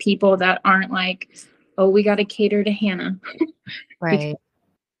friendships with people that aren't like, oh, we got to cater to Hannah because Right.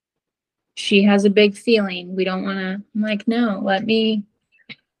 she has a big feeling. We don't want to. I'm like, no, let me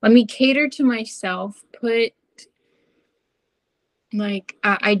cater to myself. Put like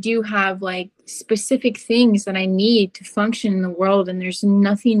I do have like specific things that I need to function in the world, and there's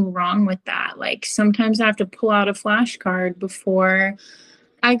nothing wrong with that. Like sometimes I have to pull out a flashcard before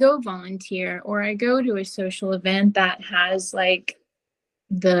I go volunteer or I go to a social event that has like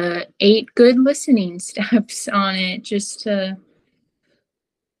the 8 good listening steps on it, just to,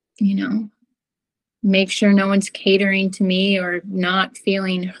 you know, make sure no one's catering to me or not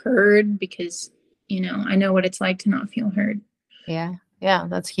feeling heard, because, I know what it's like to not feel heard. Yeah. Yeah,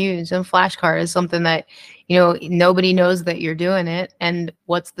 that's huge. And flashcard is something that, nobody knows that you're doing it. And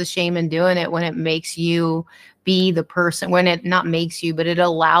what's the shame in doing it when it makes you be the person, when it not makes you, but it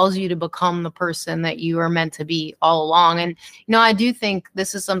allows you to become the person that you are meant to be all along. And, I do think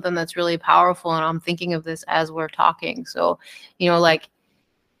this is something that's really powerful. And I'm thinking of this as we're talking. So, like,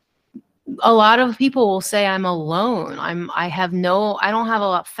 a lot of people will say I'm alone. I don't have a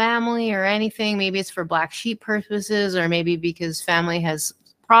lot of family or anything. Maybe it's for black sheep purposes, or maybe because family has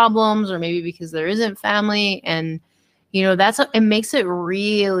problems, or maybe because there isn't family. And, it makes it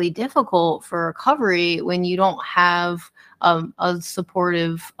really difficult for recovery when you don't have a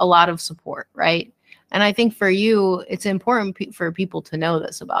lot of support. Right. And I think for you, it's important for people to know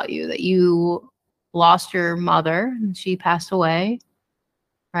this about you, that you lost your mother and she passed away.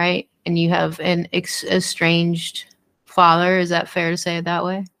 Right. And you have an estranged father. Is that fair to say it that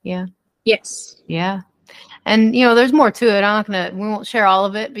way? Yeah. Yes. Yeah. And, there's more to it. We won't share all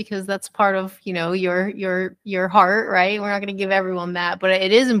of it because that's part of, your heart, right? We're not going to give everyone that, but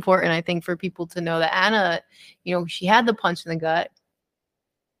it is important, I think, for people to know that Anna, she had the punch in the gut,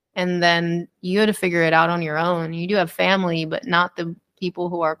 and then you had to figure it out on your own. You do have family, but not the people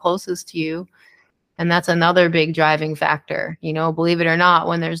who are closest to you. And that's another big driving factor, believe it or not,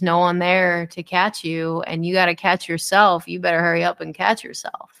 when there's no one there to catch you and you got to catch yourself, you better hurry up and catch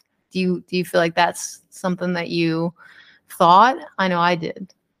yourself. Do you feel like that's something that you thought? I know I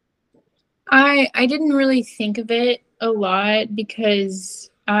did. I didn't really think of it a lot because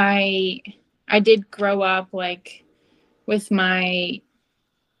I did grow up like with my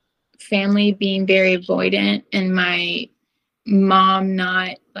family being very avoidant and my mom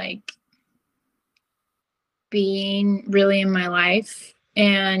not like being really in my life,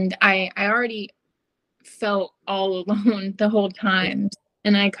 and I already felt all alone the whole time,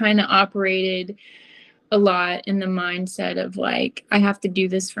 and I kind of operated a lot in the mindset of like, I have to do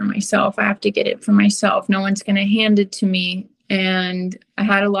this for myself, I have to get it for myself, no one's going to hand it to me. And I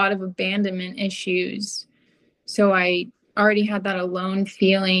had a lot of abandonment issues, so I already had that alone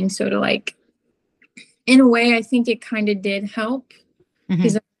feeling. So to like, in a way, I think it kind of did help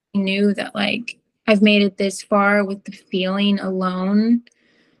because I knew that like I've made it this far with the feeling alone,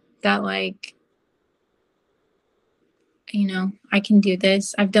 that like, I can do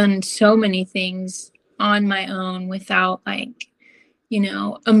this. I've done so many things on my own without like,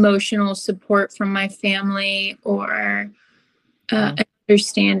 emotional support from my family or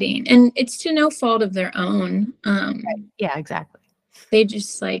understanding. And it's to no fault of their own. Yeah, exactly. They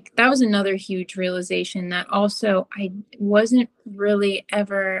just like, that was another huge realization, that also I wasn't really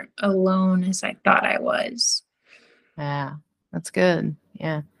ever alone as I thought I was. Yeah, that's good.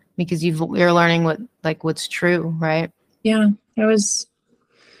 Yeah, because you're learning what's true, right? Yeah, that was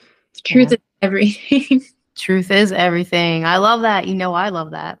truth is everything. Truth is everything. I love that. I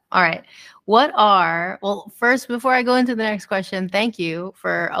love that. All right. Well, first, before I go into the next question, thank you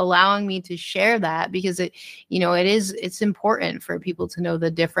for allowing me to share that, because it's important for people to know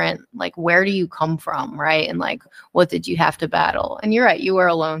the different, like, where do you come from, right? And like, what did you have to battle? And you're right, you were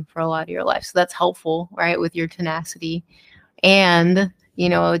alone for a lot of your life. So that's helpful, right? With your tenacity. And,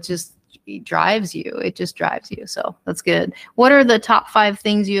 it drives you. It just drives you. So that's good. What are the top 5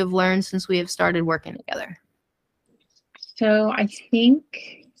 things you have learned since we have started working together? So I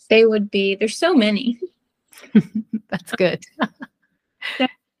think they would be, there's so many. That's good. But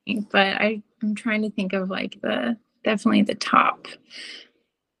I'm trying to think of like definitely the top.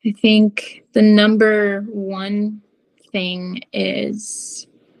 I think the number one thing is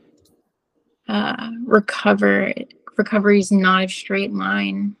recovery is not a straight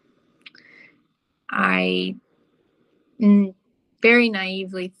line. I very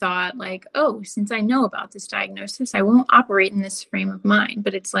naively thought like, oh, since I know about this diagnosis, I won't operate in this frame of mind.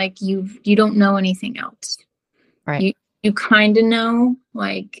 But it's like you don't know anything else. Right. You kind of know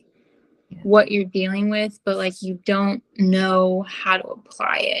like what you're dealing with, but like you don't know how to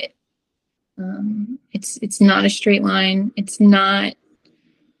apply it. It's not a straight line. It's not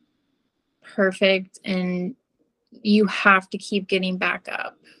perfect, and you have to keep getting back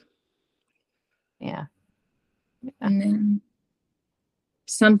up. Yeah. And then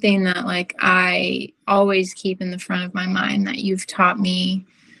something that like I always keep in the front of my mind that you've taught me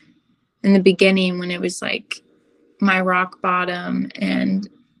in the beginning when it was like my rock bottom and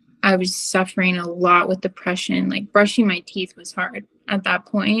I was suffering a lot with depression, like brushing my teeth was hard at that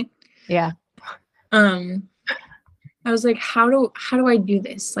point. Yeah. I was like, how do I do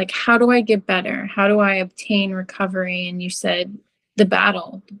this? Like, how do I get better? How do I obtain recovery? And you said the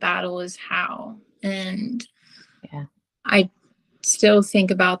battle is how. And Yeah. I still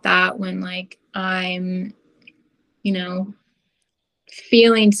think about that when like I'm, you know,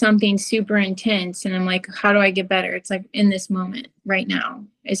 feeling something super intense and I'm like, how do I get better? It's like in this moment right now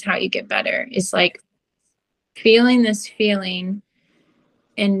is how you get better. It's like feeling this feeling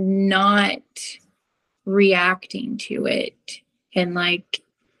and not reacting to it. And like,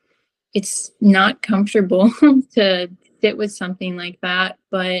 it's not comfortable to sit with something like that,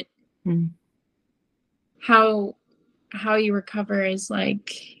 but how you recover is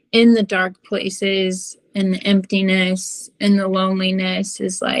like in the dark places and the emptiness and the loneliness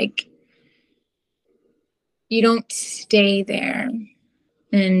is like you don't stay there.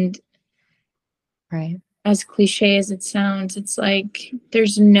 And Right. as cliche as it sounds, it's like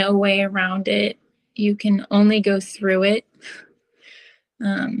there's no way around it. You can only go through it.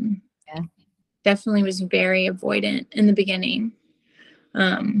 Yeah. Definitely was very avoidant in the beginning.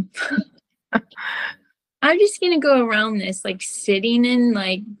 I'm just gonna go around this like sitting in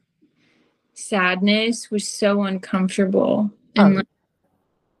like sadness was so uncomfortable. And like,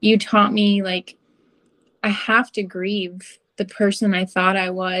 you taught me like I have to grieve the person I thought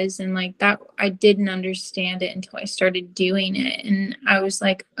I was, and like that I didn't understand it until I started doing it. And I was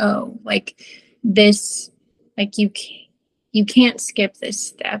like, oh, like this, like you can't skip this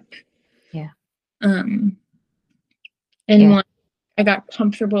step. Yeah. And Yeah. when I got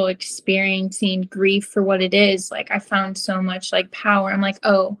comfortable experiencing grief for what it is, like I found so much like power. I'm like,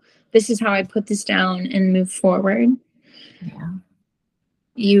 oh, this is how I put this down and move forward. Yeah.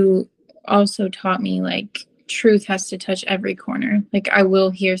 You also taught me like truth has to touch every corner. Like I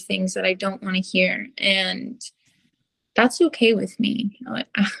will hear things that I don't want to hear, and that's okay with me. Like,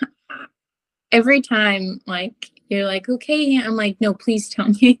 every time like you're like, okay, I'm like, no, please tell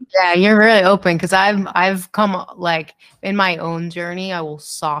me. Yeah, you're really open because I've come like in my own journey, I will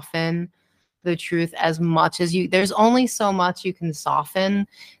soften the truth as much as you. There's only so much you can soften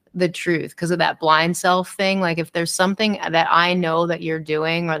the truth because of that blind self thing. Like if there's something that I know that you're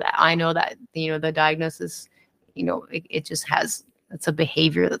doing or that I know that, you know, the diagnosis, you know, it just has, it's a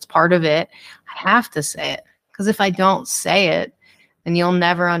behavior that's part of it. I have to say it because if I don't say it, then you'll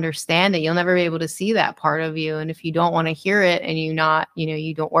never understand it. You'll never be able to see that part of you. And if you don't want to hear it and you not, you know,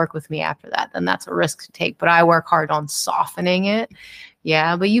 you don't work with me after that, then that's a risk to take. But I work hard on softening it.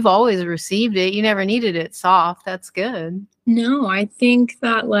 Yeah, but you've always received it. You never needed it soft. That's good. No, I think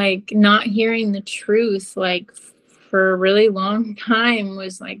that like not hearing the truth like for a really long time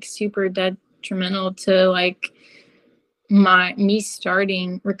was like super detrimental to like me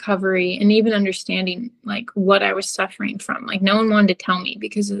starting recovery and even understanding like what I was suffering from. Like no one wanted to tell me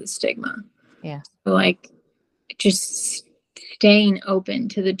because of the stigma. Yeah. So, like just staying open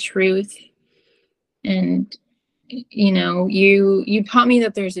to the truth. And you know, you taught me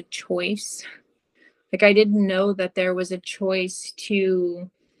that there's a choice. Like I didn't know that there was a choice to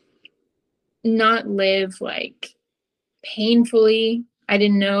not live like painfully. I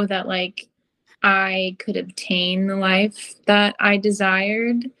didn't know that like I could obtain the life that I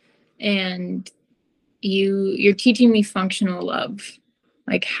desired. And you're teaching me functional love,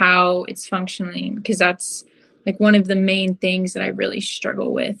 like how it's functioning, because that's like one of the main things that I really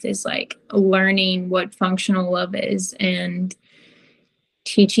struggle with is like learning what functional love is and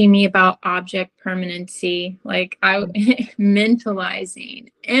teaching me about object permanency, like I mentalizing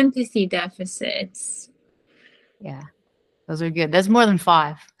empathy deficits. Yeah. Those are good. That's more than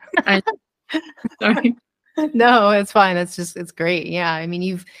 5. I sorry. No, it's fine. It's great. Yeah. I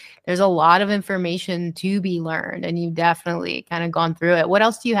mean, there's a lot of information to be learned and you've definitely kind of gone through it. What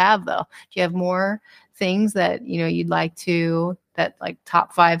else do you have though? Do you have more things that, you know, you'd like to, that like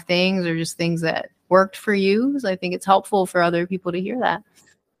top 5 things or just things that worked for you? Because I think it's helpful for other people to hear that.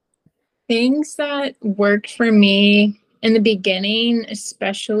 Things that worked for me in the beginning,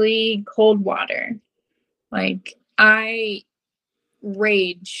 especially cold water. Like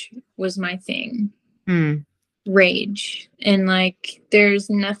rage was my thing. Rage. And like there's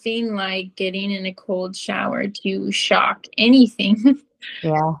nothing like getting in a cold shower to shock anything.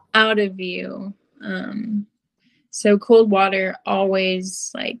 Yeah. out of you. So cold water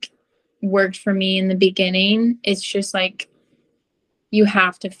always like worked for me in the beginning. It's just like you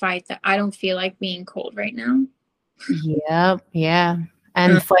have to fight that. I don't feel like being cold right now. Yep. Yeah.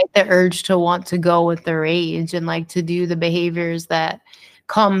 Um, And fight the urge to want to go with the rage and like to do the behaviors that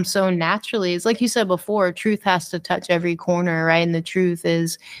come so naturally. It's like you said before, truth has to touch every corner, right? And the truth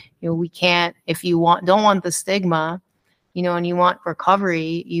is, we can't, if you don't want the stigma, and you want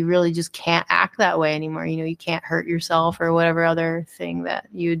recovery, you really just can't act that way anymore. You can't hurt yourself or whatever other thing that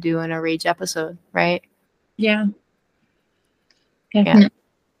you would do in a rage episode, right? yeah, Yeah. definitely.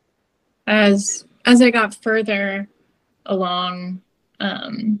 As I got further along,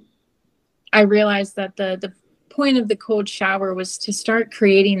 I realized that the point of the cold shower was to start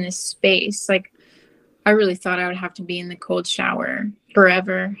creating this space. Like I really thought I would have to be in the cold shower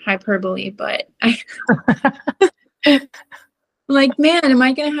forever, hyperbole, but I like, man, am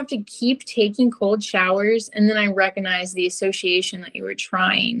I going to have to keep taking cold showers? And then I recognize the association that you were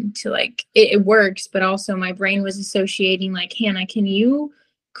trying to like, it works, but also my brain was associating like, Hannah, can you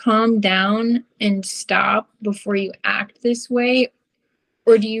calm down and stop before you act this way?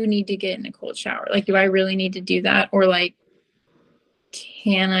 Or do you need to get in a cold shower? Like, do I really need to do that? Or like,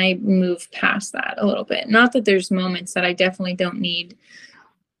 can I move past that a little bit? Not that there's moments that I definitely don't need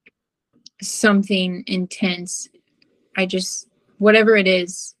something intense. I just, whatever it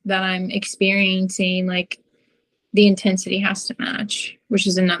is that I'm experiencing, like the intensity has to match, which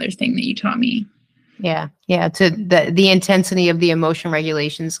is another thing that you taught me. Yeah. Yeah. To the intensity of the emotion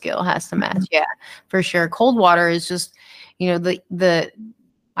regulation skill has to match. Yeah, for sure. Cold water is just,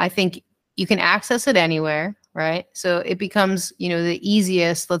 I think you can access it anywhere, right? So it becomes, the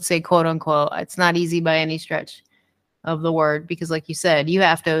easiest, let's say, quote unquote. It's not easy by any stretch of the word, because like you said, you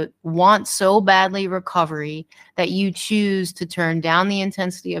have to want so badly recovery that you choose to turn down the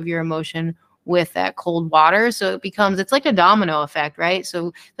intensity of your emotion with that cold water. So it's like a domino effect, right?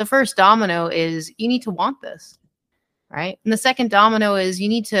 So the first domino is you need to want this, right? And the second domino is you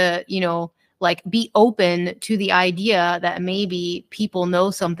need to, like be open to the idea that maybe people know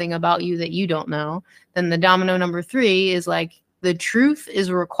something about you that you don't know. Then the domino number 3 is like the truth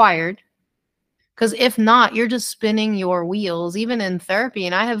is required. Because if not, you're just spinning your wheels, even in therapy.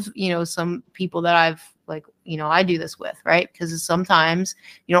 And I have, some people that I've like, I do this with, right? Because sometimes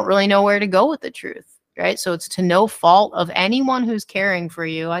you don't really know where to go with the truth, right? So it's to no fault of anyone who's caring for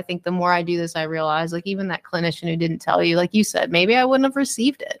you. I think the more I do this, I realize like even that clinician who didn't tell you, like you said, maybe I wouldn't have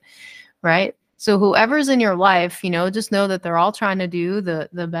received it, right? So whoever's in your life, just know that they're all trying to do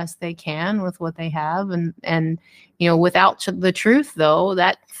the best they can with what they have. And without the truth, though,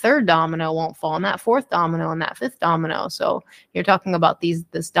 that third domino won't fall, and that fourth domino, and that fifth domino. So you're talking about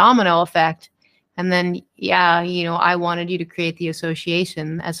this domino effect. And then, yeah, I wanted you to create the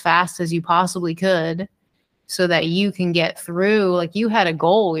association as fast as you possibly could so that you can get through. Like you had a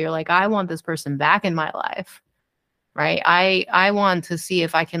goal. You're like, I want this person back in my life, right? I want to see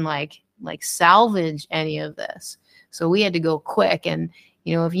if I can like salvage any of this. So we had to go quick. And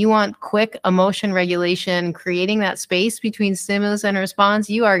if you want quick emotion regulation, creating that space between stimulus and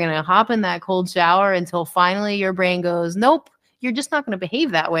response, you are going to hop in that cold shower until finally your brain goes, nope, you're just not going to behave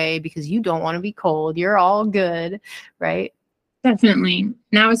that way because you don't want to be cold. You're all good, right? Definitely.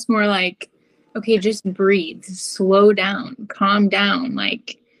 Now it's more like, okay, just breathe, slow down, calm down.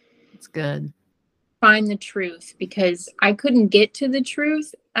 Like, it's good. Find the truth, because I couldn't get to the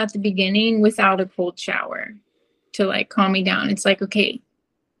truth at the beginning without a cold shower to like calm me down. It's like, okay,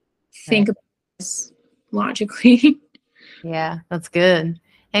 think about this logically. Yeah, that's good.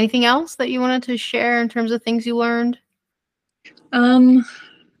 Anything else that you wanted to share in terms of things you learned?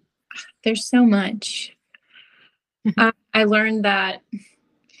 There's so much. I learned that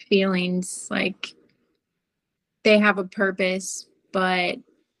feelings, like, they have a purpose, but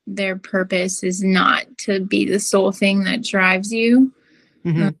their purpose is not to be the sole thing that drives you.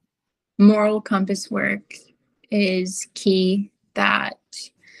 Mm-hmm. Moral compass work is key, that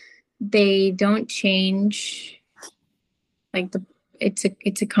they don't change. Like it's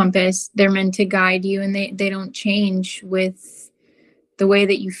a compass. They're meant to guide you, and they don't change with the way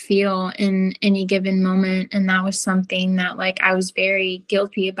that you feel in any given moment. And that was something that like I was very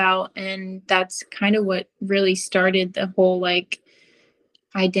guilty about, and that's kind of what really started the whole like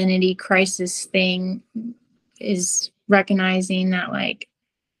identity crisis thing, is recognizing that like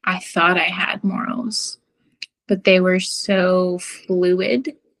I thought I had morals, but they were so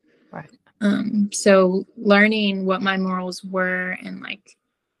fluid. Right. So learning what my morals were and like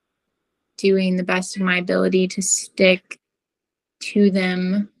doing the best of my ability to stick to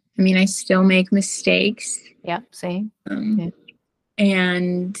them. I mean, I still make mistakes. Yeah, same. Yeah.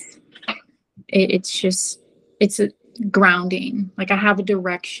 and it's a grounding. Like I have a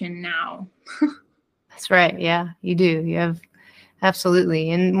direction now. That's right. Yeah, you do. You have absolutely.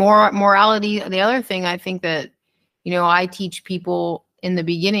 And morality, the other thing I think that, I teach people in the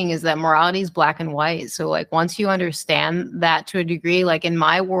beginning is that morality is black and white. So like once you understand that to a degree, like in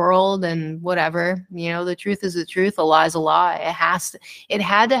my world and whatever, the truth is the truth, a lie is a lie. It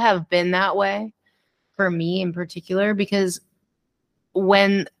had to have been that way for me in particular, because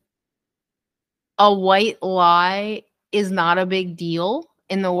when a white lie is not a big deal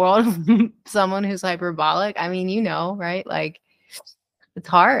in the world of someone who's hyperbolic, I mean, right? Like it's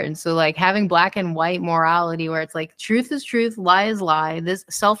hard. So like having black and white morality where it's like truth is truth, lie is lie. This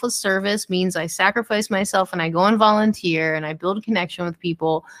selfless service means I sacrifice myself and I go and volunteer and I build a connection with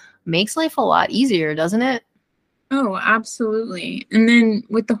people, makes life a lot easier, doesn't it? Oh, absolutely. And then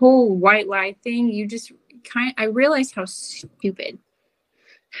with the whole white lie thing, I realized how stupid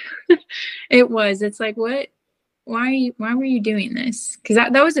it was. It's like, what? Why were you doing this? Because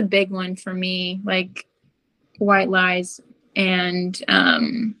that was a big one for me, like white lies. And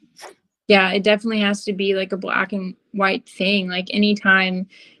yeah, it definitely has to be like a black and white thing. Like anytime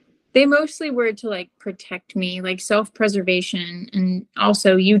they mostly were to like protect me, like self-preservation, and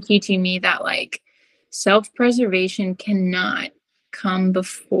also you teaching me that like self-preservation cannot come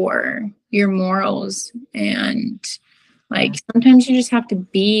before your morals. And like sometimes you just have to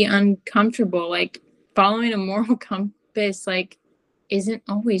be uncomfortable. Like following a moral compass like isn't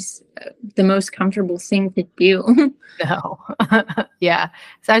always the most comfortable thing to do. No. Yeah.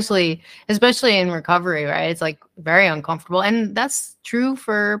 It's actually, especially in recovery, right? It's like very uncomfortable. And that's true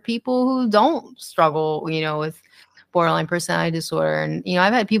for people who don't struggle, with borderline personality disorder. And,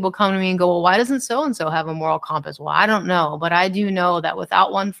 I've had people come to me and go, well, why doesn't so-and-so have a moral compass? Well, I don't know. But I do know that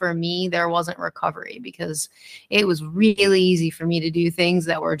without one for me, there wasn't recovery, because it was really easy for me to do things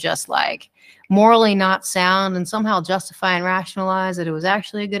that were just like morally not sound and somehow justify and rationalize that it was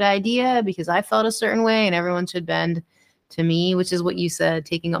actually a good idea because I felt a certain way and everyone should bend to me, which is what you said,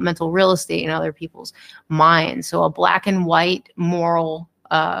 taking up mental real estate in other people's minds. So a black and white moral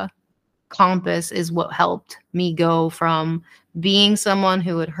compass is what helped me go from being someone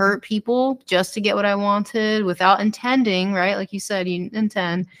who would hurt people just to get what I wanted without intending, right? Like you said, you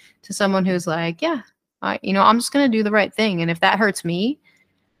intend, to someone who's like, yeah, I'm just going to do the right thing. And if that hurts me,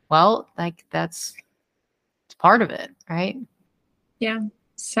 well, like it's part of it, right? Yeah,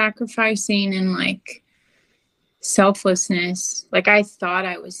 sacrificing and like selflessness. Like I thought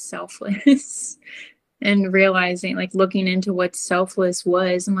I was selfless and realizing, like looking into what selfless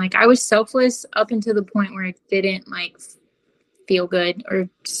was, and like I was selfless up until the point where it didn't like feel good or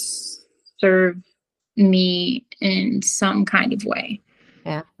serve me in some kind of way.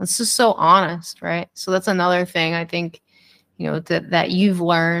 Yeah, it's just so honest, right? So that's another thing I think, that you've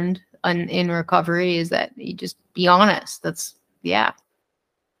learned in recovery is that you just be honest. That's, yeah,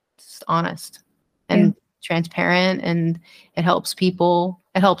 just honest and transparent, and it helps people.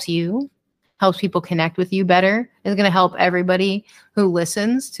 It helps you, helps people connect with you better. It's going to help everybody who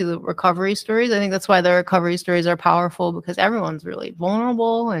listens to the recovery stories. I think that's why the recovery stories are powerful, because everyone's really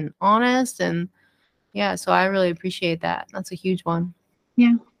vulnerable and honest. And yeah, so I really appreciate that. That's a huge one.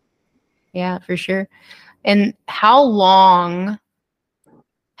 Yeah. Yeah, for sure. And how long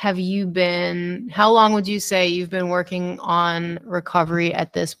would you say you've been working on recovery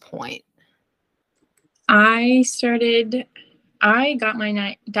at this point? I got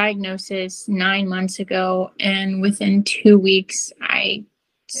my diagnosis 9 months ago, and within 2 weeks, I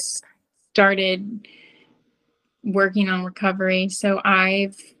started working on recovery. So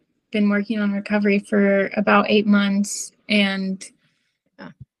I've been working on recovery for about 8 months, and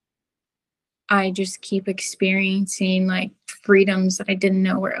I just keep experiencing like freedoms that I didn't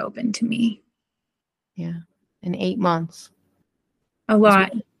know were open to me. Yeah. In 8 months. A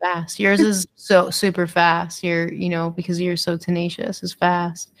lot. Really fast. Yours is so super fast. Because you're so tenacious, is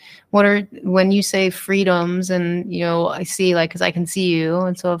fast. When you say freedoms, and, I see, like, because I can see you.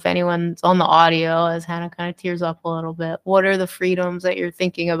 And so if anyone's on the audio, as Hannah kind of tears up a little bit, what are the freedoms that you're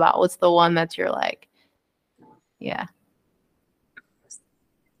thinking about? What's the one that you're like, yeah.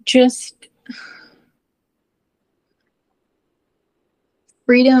 Just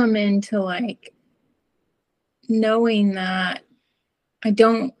freedom into like knowing that I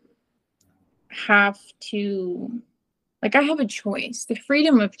don't have to, like, I have a choice. The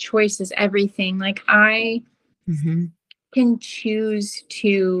freedom of choice is everything. Like I can choose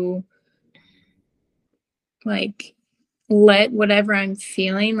to like let whatever I'm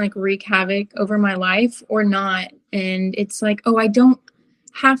feeling like wreak havoc over my life or not. And it's like, oh, I don't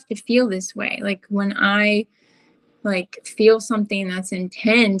have to feel this way. Like when I like feel something that's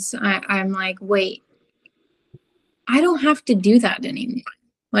intense, I'm like, wait, I don't have to do that anymore.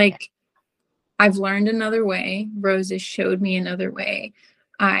 Like, I've learned another way. Roses showed me another way.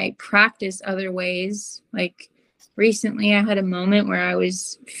 I practice other ways. Like recently, I had a moment where I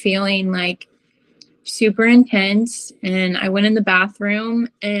was feeling like super intense, and I went in the bathroom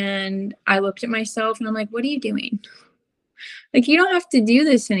and I looked at myself and I'm like, what are you doing? Like, you don't have to do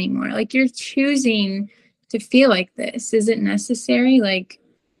this anymore. Like, you're choosing to feel like this. Is it necessary? Like,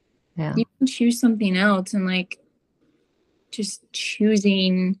 Yeah. you can choose something else, and like just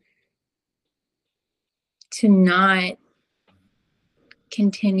choosing to not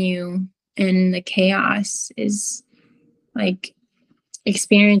continue in the chaos is like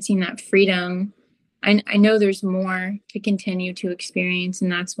experiencing that freedom. I know there's more to continue to experience,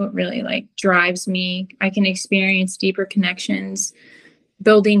 and that's what really like drives me. I can experience deeper connections,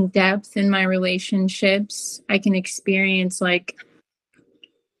 building depth in my relationships. I can experience like,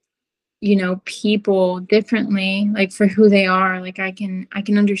 you know, people differently, like for who they are. Like I can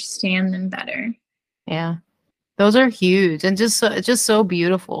understand them better. Yeah. Those are huge and it's just so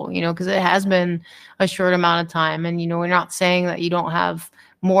beautiful, because it has been a short amount of time. And, we're not saying that you don't have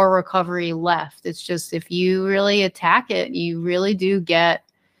more recovery left. It's just if you really attack it, you really do get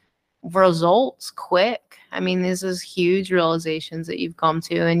results quick. I mean, this is huge realizations that you've come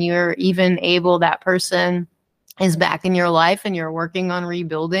to, and you're even able, that person is back in your life and you're working on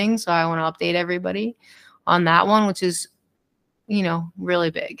rebuilding. So I want to update everybody on that one, which is,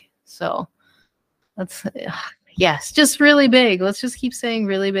 really big. So that's, yes, just really big. Let's just keep saying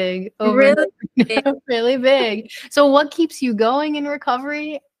really big over and Really over. Really big. So what keeps you going in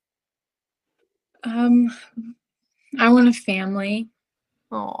recovery? um I want a family.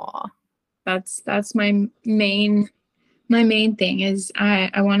 Aw. That's my main thing is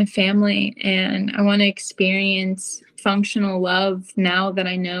I want a family, and I want to experience functional love now that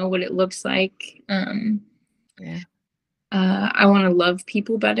I know what it looks like. Yeah. I want to love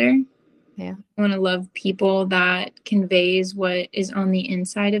people better. Yeah. I want to love people that conveys what is on the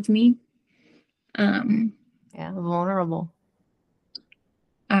inside of me. Yeah. Vulnerable.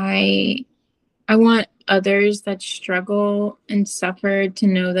 I I want others that struggle and suffer to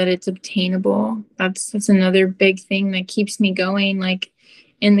know that it's obtainable. That's another big thing that keeps me going, like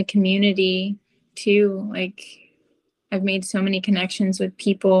in the community too. Like I've made so many connections with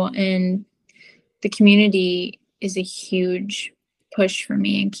people, and the community is a huge push for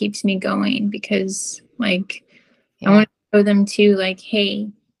me and keeps me going because like I Yeah. want to show them too, like, hey,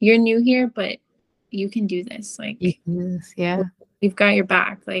 you're new here, but you can do this. You Like can do this. Yeah. we've got your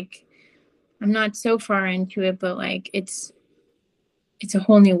back. Like I'm not so far into it, but like it's a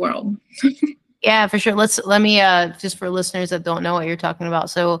whole new world. Yeah, for sure. Let me just for listeners that don't know what you're talking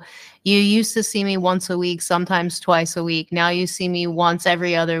about. So you used to see me once a week, sometimes twice a week. Now you see me once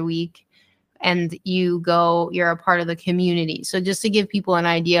every other week, and you're a part of the community. So just to give people an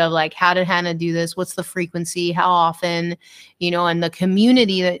idea of like, how did Hannah do this? What's the frequency? How often? And the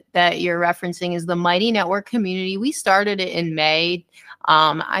community that you're referencing is the Mighty Network community. We started it in May.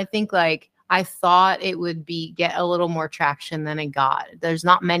 I think like I thought it would get a little more traction than it got. There's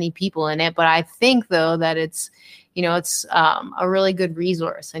not many people in it, but I think though that it's a really good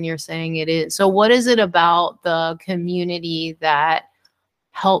resource, and you're saying it is. So what is it about the community that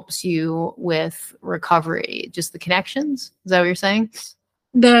helps you with recovery? Just the connections? Is that what you're saying?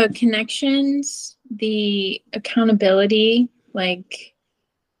 The connections, the accountability, like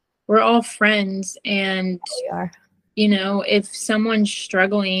we're all friends, and We are. you know, if someone's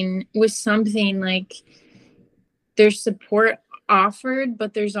struggling with something, like there's support offered,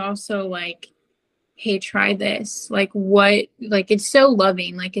 but there's also like, hey, try this. Like what, like it's so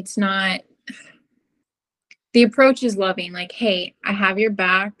loving. Like it's not, the approach is loving. Like, hey, I have your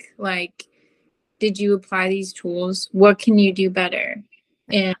back. Like, did you apply these tools? What can you do better?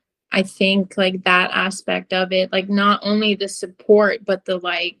 And I think like that aspect of it, like not only the support, but the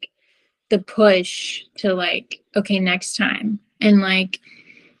like the push to like, okay, next time. And like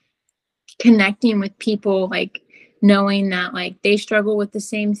connecting with people, like knowing that like they struggle with the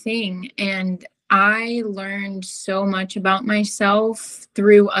same thing. And I learned so much about myself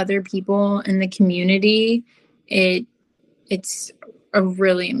through other people in the community. It's a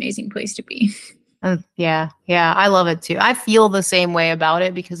really amazing place to be. Yeah, I love it too. I feel the same way about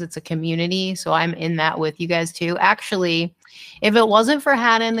it because it's a community, so I'm in that with you guys too. Actually, if it wasn't for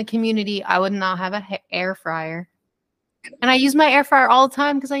Hannah in the community, I would not have an air fryer. And I use my air fryer all the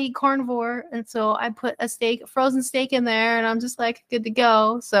time because I eat carnivore. And so I put a frozen steak in there, and I'm just like good to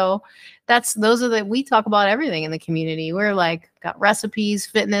go. So we talk about everything in the community. We're like got recipes,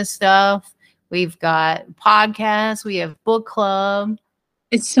 fitness stuff, We've got podcasts. We have book club.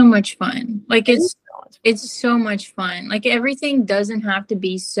 It's so much fun. Like it's so much fun. Like everything doesn't have to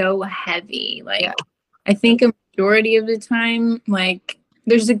be so heavy. Like Yeah. I think a majority of the time, like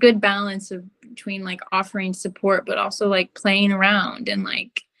there's a good balance of between like offering support, but also like playing around and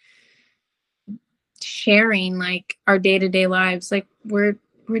like sharing like our day-to-day lives. Like we're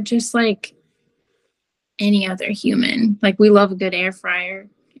just like any other human. Like we love a good air fryer.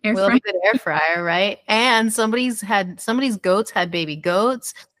 We love a good air fryer, right? And somebody's goats had baby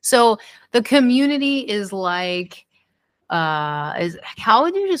goats. So the community is like, is how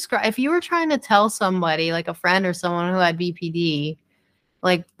would you describe, if you were trying to tell somebody like a friend or someone who had BPD,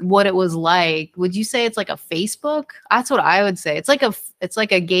 like what it was like, would you say it's like a Facebook? That's what I would say. It's like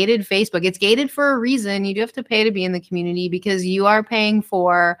a gated Facebook. It's gated for a reason. You do have to pay to be in the community because you are paying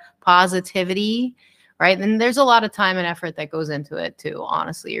for positivity, right? And there's a lot of time and effort that goes into it too.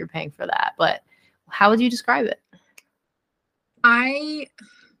 Honestly, you're paying for that. But how would you describe it?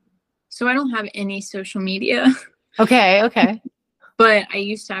 So I don't have any social media. Okay. But I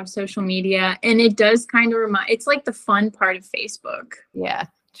used to have social media, and it does kind of it's like the fun part of Facebook. Yeah,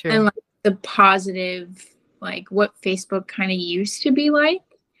 true. And like the positive, like what Facebook kind of used to be like.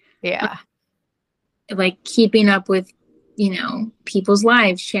 Yeah. Like keeping up with, people's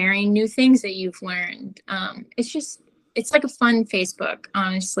lives, sharing new things that you've learned. It's like a fun Facebook,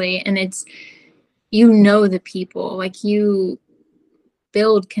 honestly. And it's, the people, like you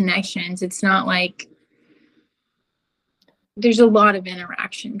build connections. It's not like, there's a lot of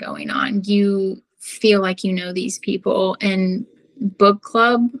interaction going on. You feel like these people. And book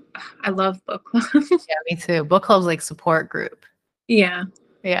club, I love book club. Yeah, me too. Book club's like support group. Yeah.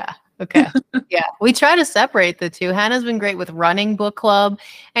 Okay. Yeah. We try to separate the two. Hannah's been great with running book club.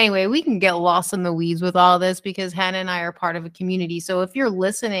 Anyway, we can get lost in the weeds with all this because Hannah and I are part of a community. So if you're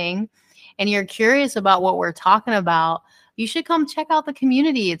listening and you're curious about what we're talking about, you should come check out the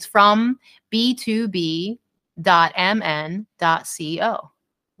community. It's from b2b.mn.co.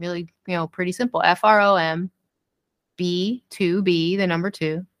 Really, pretty simple. FROM B2B, the number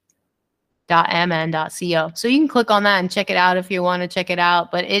 2, .mn.co. So you can click on that and check it out if you want to check it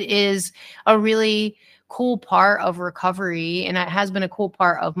out. But it is a really cool part of recovery, and it has been a cool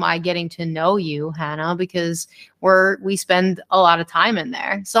part of my getting to know you, Hannah, because we spend a lot of time in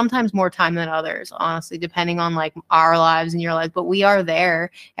there, sometimes more time than others, honestly, depending on like our lives and your lives. But we are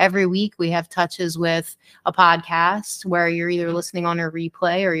there every week. We have touches with a podcast where you're either listening on a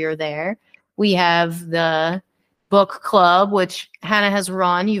replay or you're there. We have the book club, which Hannah has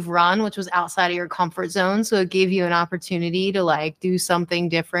you've run, which was outside of your comfort zone. So it gave you an opportunity to like do something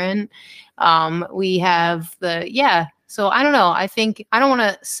different. We have so I don't know. I think I don't want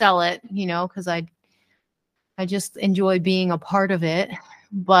to sell it, because I just enjoy being a part of it.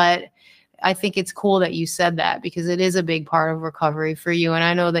 But I think it's cool that you said that because it is a big part of recovery for you. And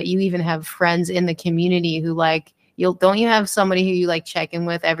I know that you even have friends in the community who like, don't you have somebody who you like check in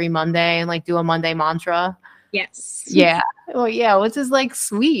with every Monday and like do a Monday mantra? Yes. Yeah. Well, yeah, which is like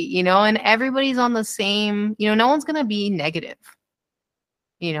sweet, and everybody's on the same, no one's going to be negative,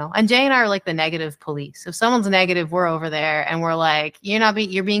 and Jay and I are like the negative police. If someone's negative, we're over there and we're like,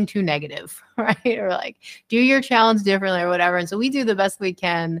 you're being too negative, right? Or like, do your challenge differently or whatever. And so we do the best we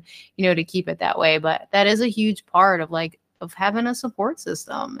can, to keep it that way. But that is a huge part of having a support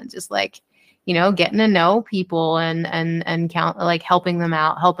system and just like, getting to know people and count, like helping them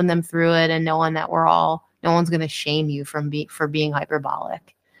out, helping them through it and knowing that no one's going to shame you for being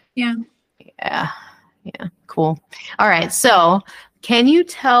hyperbolic. Yeah. Cool. All right. So can you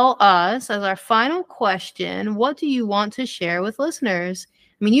tell us, as our final question, what do you want to share with listeners?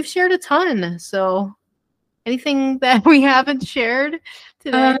 I mean, you've shared a ton. So anything that we haven't shared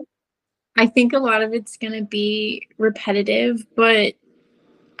today? I think a lot of it's going to be repetitive, but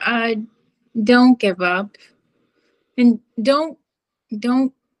don't give up and don't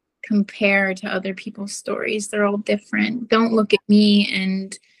compare to other people's stories. They're all different. Don't look at me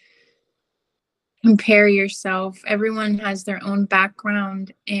and compare yourself. Everyone has their own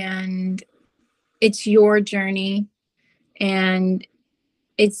background and it's your journey and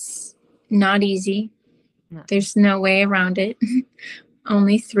it's not easy. No. There's no way around it,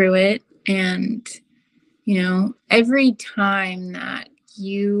 only through it. And, every time that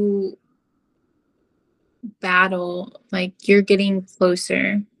you battle, like you're getting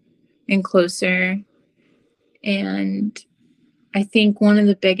closer and closer. And I think one of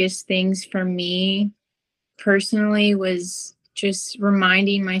the biggest things for me personally was just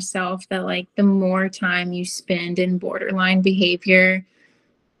reminding myself that like the more time you spend in borderline behavior,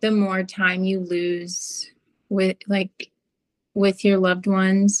 the more time you lose with like with your loved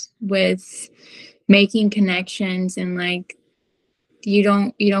ones, with making connections, and like you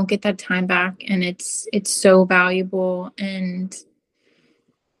don't get that time back, and it's so valuable and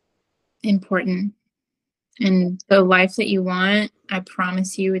important. And the life that you want, I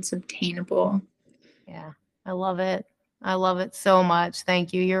promise you it's obtainable. Yeah, I love it. I love it so much.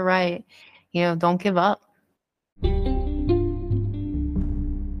 Thank you. You're right. Don't give up.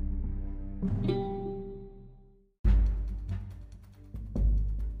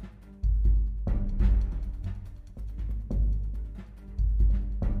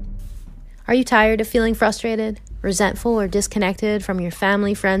 Are you tired of feeling frustrated, resentful, or disconnected from your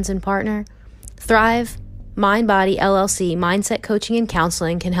family, friends, and partner? Thrive Mind Body LLC Mindset Coaching and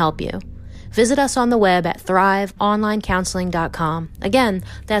Counseling can help you. Visit us on the web at thriveonlinecounseling.com. Again,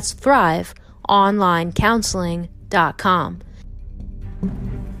 that's thriveonlinecounseling.com.